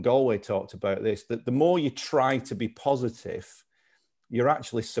 and Galway talked about this, that the more you try to be positive, you're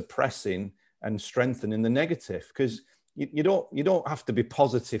actually suppressing and strengthening the negative, because you don't have to be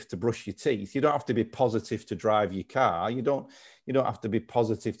positive to brush your teeth. You don't have to be positive to drive your car. You don't have to be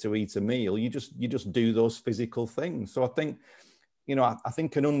positive to eat a meal. You just do those physical things. So I think, I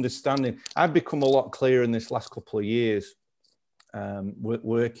think an understanding, I've become a lot clearer in this last couple of years,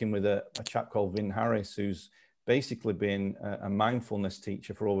 working with a chap called Vin Harris, who's basically been a mindfulness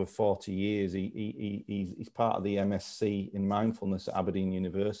teacher for over 40 years. He's part of the MSc in mindfulness at Aberdeen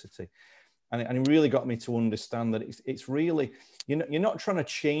University. And it really got me to understand that it's really, you're not trying to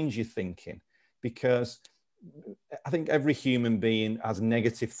change your thinking, because I think every human being has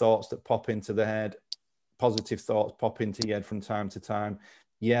negative thoughts that pop into the head, positive thoughts pop into your head from time to time.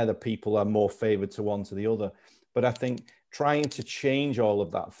 yeah, the people are more favored to one to the other. But I think trying to change all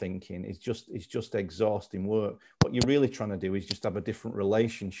of that thinking is just exhausting work. What you're really trying to do is just have a different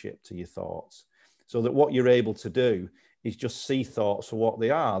relationship to your thoughts, so that what you're able to do is just see thoughts for what they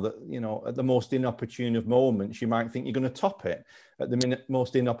are. That, you know, at the most inopportune of moments, you might think you're going to top it. At the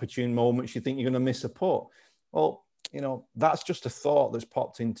most inopportune moments, you think you're going to miss a putt. Well, you know, that's just a thought that's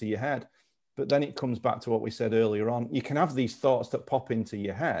popped into your head. But then it comes back to what we said earlier on. You can have these thoughts that pop into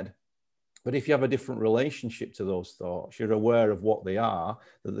your head, but if you have a different relationship to those thoughts, you're aware of what they are,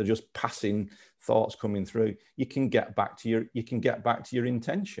 that they're just passing thoughts coming through, you can get back to your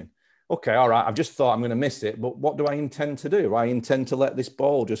intention. Okay, all right, I've just thought I'm going to miss it, but what do I intend to do? I intend to let this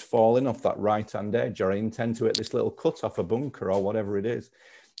ball just fall in off that right-hand edge, or I intend to hit this little cut off a bunker, or whatever it is.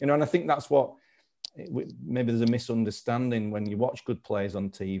 You know, and I think that's what, maybe there's a misunderstanding when you watch good players on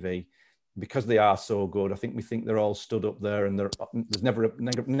TV, because they are so good. I think we think they're all stood up there, and there's never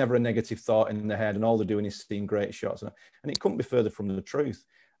a negative thought in their head, and all they're doing is seeing great shots. And it couldn't be further from the truth.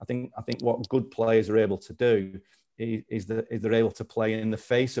 I think what good players are able to do is they're able to play in the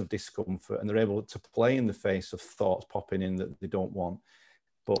face of discomfort, and they're able to play in the face of thoughts popping in that they don't want.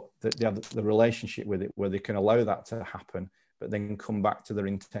 But they have the relationship with it where they can allow that to happen, but then come back to their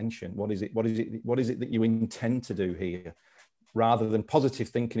intention. What is it that you intend to do here? Rather than positive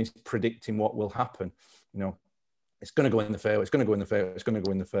thinking is predicting what will happen. You know, it's going to go in the fairway, it's going to go in the fairway, it's going to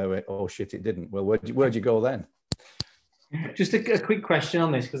go in the fairway. Oh shit, it didn't. Well, where'd you go then? Just a quick question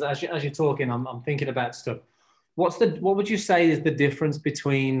on this, because as you're talking, I'm thinking about stuff. What would you say is the difference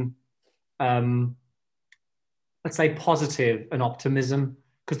between, let's say, positive and optimism?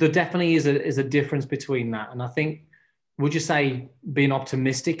 Because there definitely is a difference between that. And I think, would you say being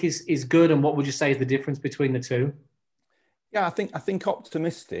optimistic is good? And what would you say is the difference between the two? Yeah, I think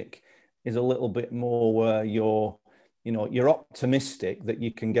optimistic is a little bit more where you're optimistic that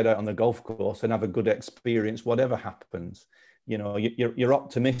you can get out on the golf course and have a good experience, whatever happens. You know, you're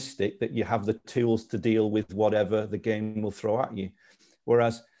optimistic that you have the tools to deal with whatever the game will throw at you.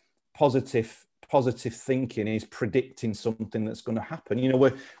 Whereas positive thinking is predicting something that's going to happen. You know,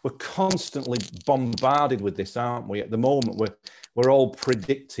 we're constantly bombarded with this, aren't we? At the moment, we're all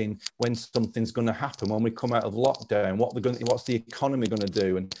predicting when something's going to happen, when we come out of lockdown, what's the economy going to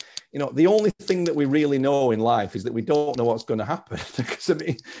do? And, you know, the only thing that we really know in life is that we don't know what's going to happen. Because, I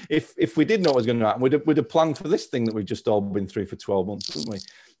mean, if we did know what was going to happen, we'd have planned for this thing that we've just all been through for 12 months, wouldn't we?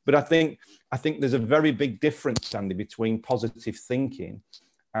 But I think there's a very big difference, Andy, between positive thinking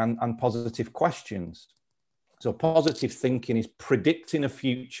and positive questions. So positive thinking is predicting a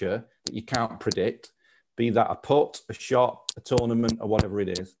future that you can't predict, be that a putt, a shot, a tournament, or whatever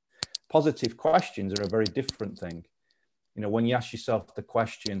it is. Positive questions are a very different thing. You know, when you ask yourself the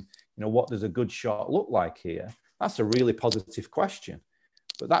question, you know, what does a good shot look like here? That's a really positive question.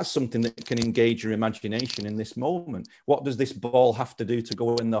 But that's something that can engage your imagination in this moment. What does this ball have to do to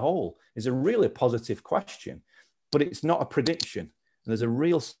go in the hole? Is a really positive question, but it's not a prediction. And there's a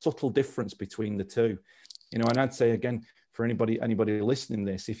real subtle difference between the two, you know. And I'd say again, for anybody listening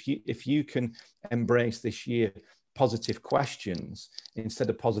to this, if you can embrace this year positive questions instead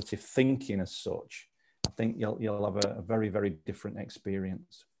of positive thinking as such, I think you'll have a very, very different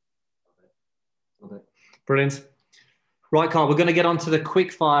experience. Love it. Brilliant. Right, Carl, we're going to get on to the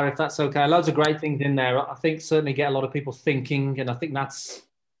quick fire, if that's okay. Loads of great things in there. I think certainly get a lot of people thinking, and I think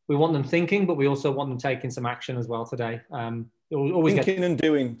we want them thinking, but we also want them taking some action as well today. Thinking and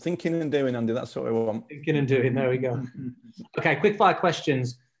doing, Andy. That's what we want. Thinking and doing. There we go. Okay, quick fire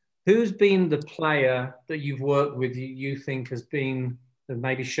questions. Who's been the player that you've worked with you think has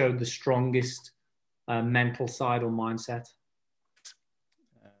maybe showed the strongest mental side or mindset?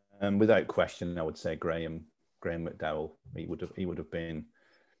 Without question, I would say Graham McDowell. He would have been.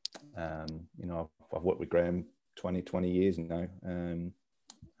 You know, I've worked with Graham 20 years now, and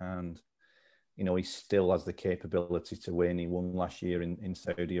you know, he still has the capability to win. He won last year in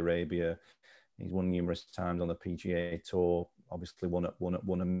Saudi Arabia. He's won numerous times on the PGA Tour. Obviously,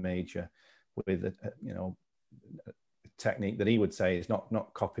 won a major with a technique that he would say is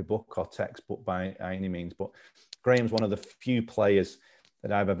not copybook or textbook by any means. But Graham's one of the few players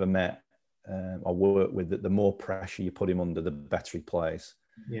that I've ever met or worked with that the more pressure you put him under, the better he plays.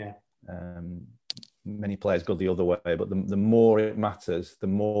 Yeah. Many players go the other way, but the more it matters, the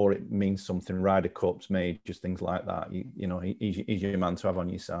more it means something. Ryder Cups, majors, things like that. You know, he's your man to have on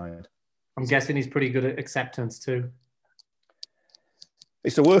your side. I'm guessing he's pretty good at acceptance too.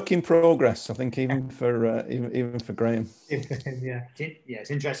 It's a work in progress, I think, even for Graham. Yeah,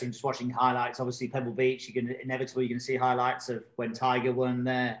 it's interesting just watching highlights. Obviously, Pebble Beach, you're going to see highlights of when Tiger won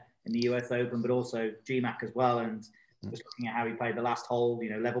there in the US Open, but also GMAC as well. And Just looking at how he played the last hole,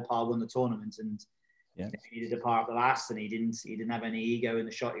 level par won the tournament, and he did a par at the last, and he didn't have any ego in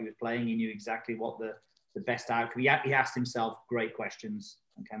the shot he was playing. He knew exactly what the best outcome. He asked himself great questions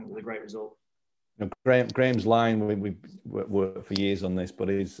and came up with a great result. Graham's line, we've worked for years on this, but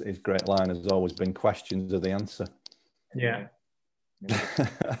his great line has always been questions are the answer. Yeah.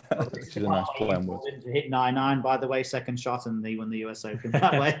 Which is a nice play on words. To hit 9-9, by the way, second shot, and he won the US Open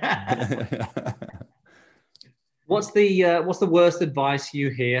that way. What's the worst advice you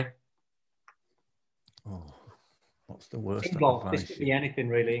hear? Oh, what's the worst in golf? advice? This could be anything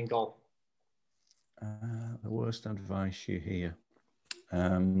really in golf. The worst advice you hear.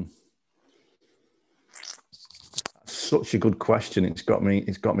 Such a good question. It's got me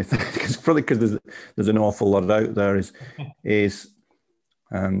thinking. It's probably because there's an awful lot out there.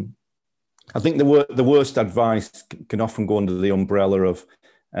 I think the worst advice can often go under the umbrella of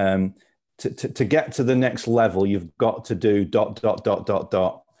to get to the next level, you've got to do ...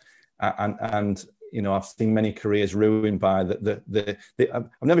 And I've seen many careers ruined by I'm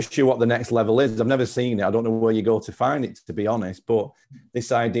never sure what the next level is. I've never seen it. I don't know where you go to find it, to be honest. But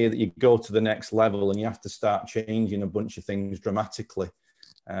this idea that you go to the next level and you have to start changing a bunch of things dramatically.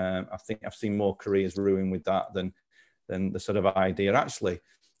 I think I've seen more careers ruined with that than the sort of idea. Actually,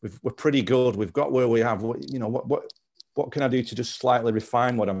 we're pretty good. We've got where we have. What can I do to just slightly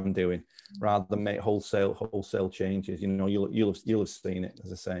refine what I'm doing rather than make wholesale changes? You'll have seen it,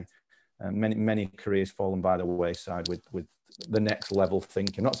 as I say. Many careers fallen by the wayside with the next level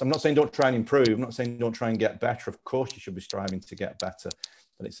thinking. I'm not saying don't try and improve. I'm not saying don't try and get better. Of course, you should be striving to get better.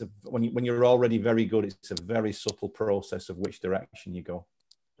 But when you're already very good, it's a very subtle process of which direction you go.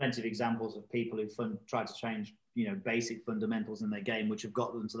 Plenty of examples of people who tried to change, basic fundamentals in their game, which have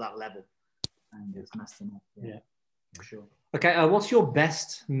got them to that level, and it's messed them up. Yeah, for sure. Okay, what's your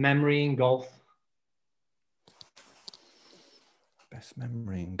best memory in golf? Best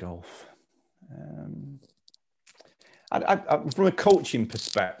memory in golf. From a coaching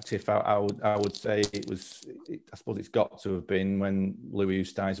perspective, I would say I suppose it's got to have been when Louis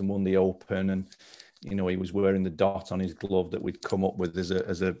Oosthuizen won the Open, and he was wearing the dot on his glove that we'd come up with as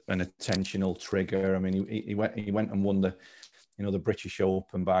an attentional trigger. I mean, he went and won the British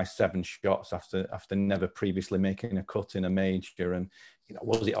Open by 7 shots after never previously making a cut in a major. And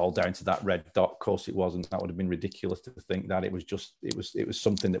was it all down to that red dot? Of course it wasn't. That would have been ridiculous to think that. It was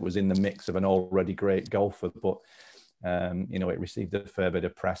something that was in the mix of an already great golfer. But it received a fair bit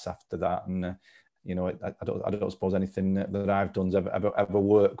of press after that, and I don't suppose anything that I've done's ever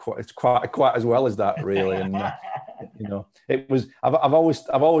worked quite as well as that, really. And it was. I've always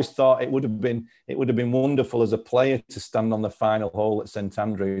thought it would have been wonderful as a player to stand on the final hole at St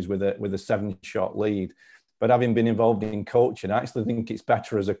Andrews with a 7-shot lead. But having been involved in coaching, I actually think it's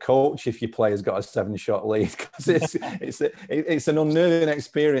better as a coach if your player's got a 7-shot lead, because it's an unnerving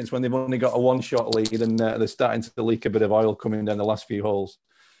experience when they've only got a 1-shot lead and they're starting to leak a bit of oil coming down the last few holes.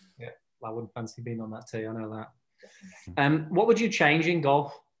 Yeah, I wouldn't fancy being on that tee. I know that. What would you change in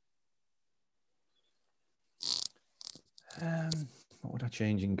golf? What would I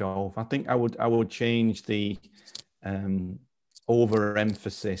change in golf? I think I would change the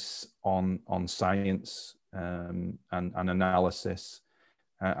overemphasis on science and analysis,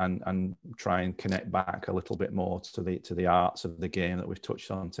 and try and connect back a little bit more to the arts of the game that we've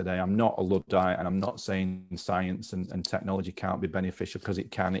touched on today. I'm not a Luddite, and I'm not saying science and technology can't be beneficial, because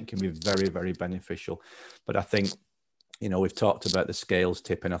it can be very, very beneficial. But I think, we've talked about the scales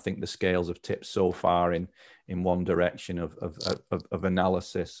tipping. I think the scales have tipped so far in one direction of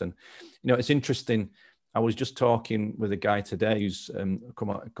analysis. And, it's interesting. I was just talking with a guy today who's come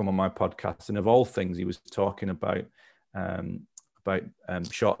on my podcast, and of all things, he was talking about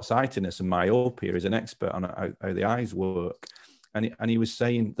short-sightedness and myopia. He's an expert on how the eyes work, and he was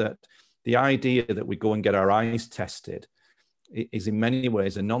saying that the idea that we go and get our eyes tested is in many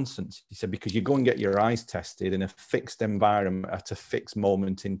ways a nonsense. He said, because you go and get your eyes tested in a fixed environment at a fixed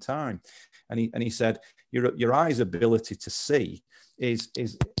moment in time, and he said your eyes' ability to see is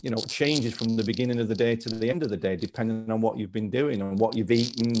changes from the beginning of the day to the end of the day, depending on what you've been doing and what you've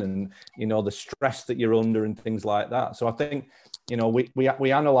eaten, and the stress that you're under and things like that. So I think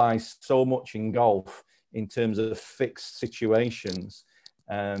we analyze so much in golf in terms of fixed situations,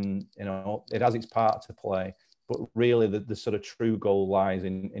 and it has its part to play. But really, the sort of true goal lies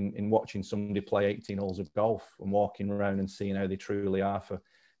in watching somebody play 18 holes of golf and walking around and seeing how they truly are for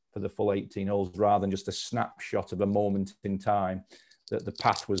the full 18 holes, rather than just a snapshot of a moment in time that the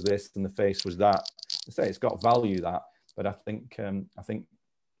path was this and the face was that. I say it's got value, that, but I think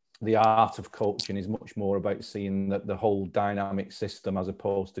the art of coaching is much more about seeing the whole dynamic system as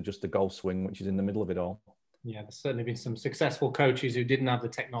opposed to just the golf swing, which is in the middle of it all. Yeah, there's certainly been some successful coaches who didn't have the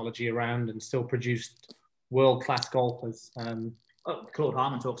technology around and still produced world-class golfers. Claude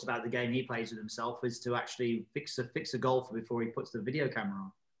Harmon talks about the game he plays with himself is to actually fix a golfer before he puts the video camera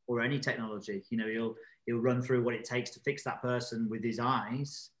on, or any technology. You know, he'll run through what it takes to fix that person with his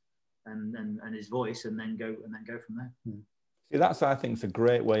eyes and his voice, and then go from there. See, that's, I think, is a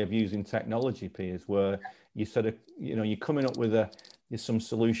great way of using technology, Piers, where you sort of, you know, you're coming up with some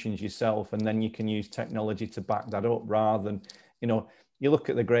solutions yourself, and then you can use technology to back that up, rather than, you know, you look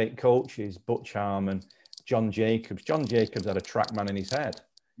at the great coaches, Butch Harmon, John Jacobs. John Jacobs had a TrackMan in his head.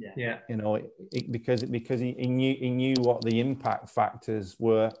 Yeah. You know, because he knew what the impact factors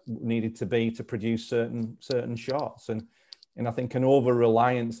were needed to be to produce certain shots, and I think an over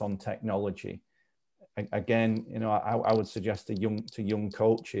reliance on technology. Again, you know, I would suggest to young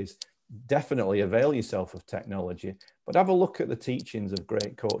coaches, definitely avail yourself of technology, but have a look at the teachings of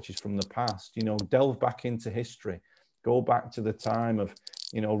great coaches from the past. You know, delve back into history, go back to the time of,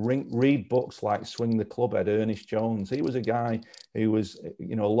 you know, read books like Swing the Clubhead, Ernest Jones. He was a guy who was,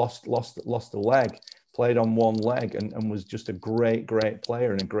 you know, lost a leg, played on one leg, and was just a great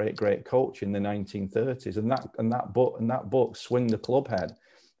player and a great coach in the 1930s. And that book, Swing the Clubhead,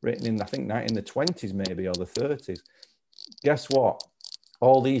 written in, I think, in the 20s maybe, or the 30s. Guess what?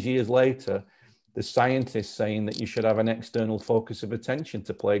 All these years later, the scientists saying that you should have an external focus of attention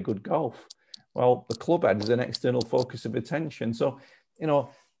to play good golf. Well, the clubhead is an external focus of attention. So, you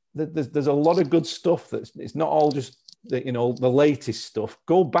know, there's a lot of good stuff. It's not all just the, you know, the latest stuff.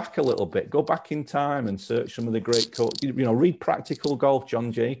 Go back a little bit. Go back in time and search some of the great coaches. You know, read Practical Golf,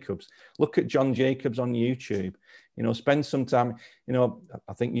 John Jacobs. Look at John Jacobs on YouTube. You know, spend some time. You know,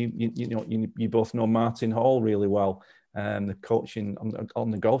 I think you both know Martin Hall really well, the coaching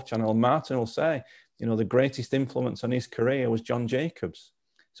on the Golf Channel. Martin will say, you know, the greatest influence on his career was John Jacobs.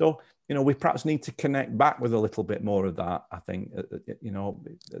 So, you know, we perhaps need to connect back with a little bit more of that, I think, you know,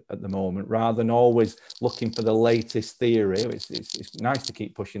 at the moment, rather than always looking for the latest theory. It's nice to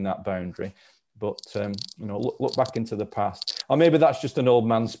keep pushing that boundary, but, you know, look back into the past. Or maybe that's just an old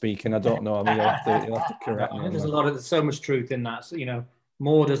man speaking. I don't know. I mean, you'll have to correct me. There's so much truth in that. So, you know,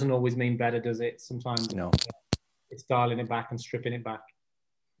 more doesn't always mean better, does it? Sometimes it's dialing it back and stripping it back.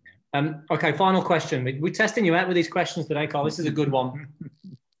 Okay, final question. We're testing you out with these questions today, Carl. This is a good one.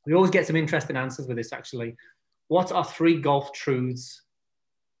 We always get some interesting answers with this, actually. What are 3 golf truths?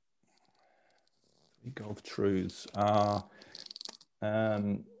 3 golf truths are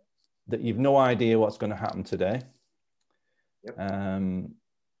that you've no idea what's going to happen today. Yep.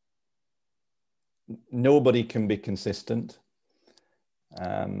 Nobody can be consistent.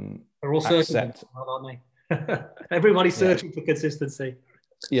 They're all searching, aren't they? Everybody's searching for consistency.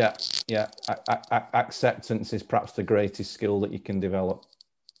 Yeah. Acceptance is perhaps the greatest skill that you can develop.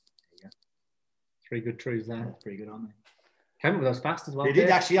 3 good truths there. Pretty good, aren't they? Came up with those fast as well. They did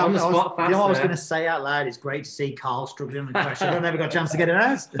actually. On the spot fast. You know what I was going to say out loud? It's great to see Carl struggling with the question. I never got a chance to get it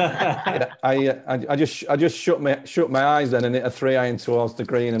out. I just shut my eyes then and hit a 3-iron towards the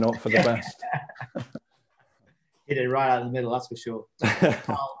green and hope for the best. Hit it right out in the middle, that's for sure.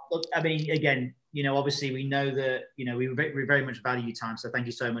 Look, I mean, again, you know, obviously we know that, you know, we very much value your time. So thank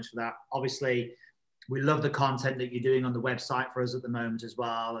you so much for that. Obviously, we love the content that you're doing on the website for us at the moment as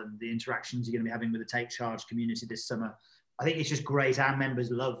well, and the interactions you're going to be having with the Take Charge community this summer. I think it's just great. Our members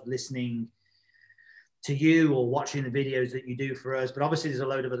love listening to you or watching the videos that you do for us. But obviously, there's a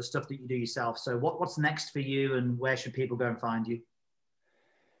load of other stuff that you do yourself. So what's next for you, and where should people go and find you?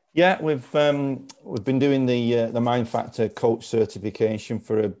 Yeah, we've been doing the Mind Factor coach certification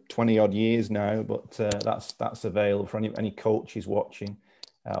for 20 odd years now, but that's available for any coaches watching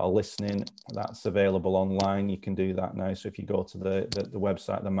or listening. That's available online. You can do that now. So if you go to the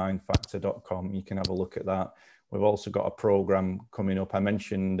website, themindfactor.com, you can have a look at that. We've also got a program coming up. I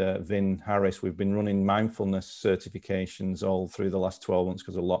mentioned Vin Harris. We've been running mindfulness certifications all through the last 12 months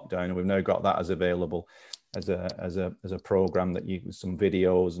because of lockdown, and we've now got that as available as a program that you, some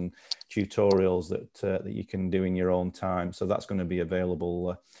videos and tutorials that you can do in your own time. So that's going to be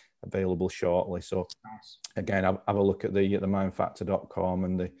available shortly. So again, have a look at the mindfactor.com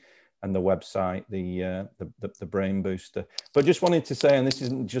and the website, the Brain Booster. But just wanted to say, and this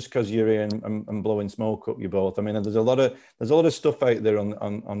isn't just because you're here and blowing smoke up you both. I mean, there's a lot of stuff out there on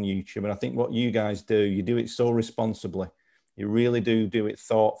YouTube, and I think what you guys do, you do it so responsibly. You really do it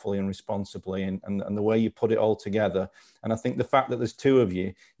thoughtfully and responsibly, and the way you put it all together. And I think the fact that there's 2 of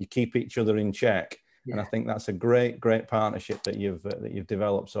you, you keep each other in check. Yeah. And I think that's a great partnership that you've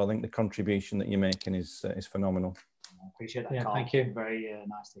developed. So I think the contribution that you're making is phenomenal. I appreciate that, yeah, Carl. Thank you. Very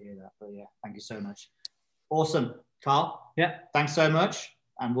nice to hear that. But yeah, thank you so much. Awesome, Carl. Yeah. Thanks so much.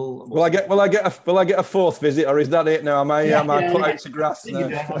 and we'll. Will I get a fourth visit, or is that it now? Am I put out to grass now?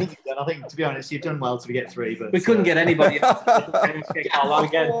 I think, to be honest, you've done well to get 3. But We couldn't get anybody else. Again.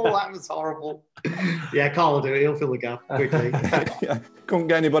 Oh, that was horrible. Yeah, Carl will do it. He'll fill the gap quickly. Yeah, couldn't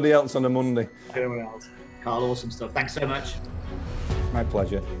get anybody else on a Monday. Anyone else? Carl, awesome stuff. Thanks so much. My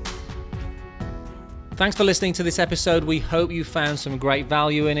pleasure. Thanks for listening to this episode. We hope you found some great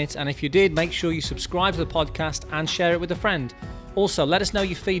value in it. And if you did, make sure you subscribe to the podcast and share it with a friend. Also, let us know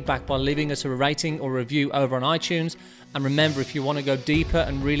your feedback by leaving us a rating or review over on iTunes. And remember, if you want to go deeper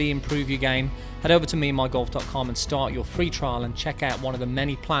and really improve your game, head over to memygolf.com and start your free trial and check out one of the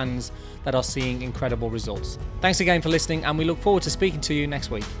many plans that are seeing incredible results. Thanks again for listening, and we look forward to speaking to you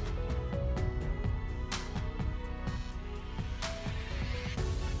next week.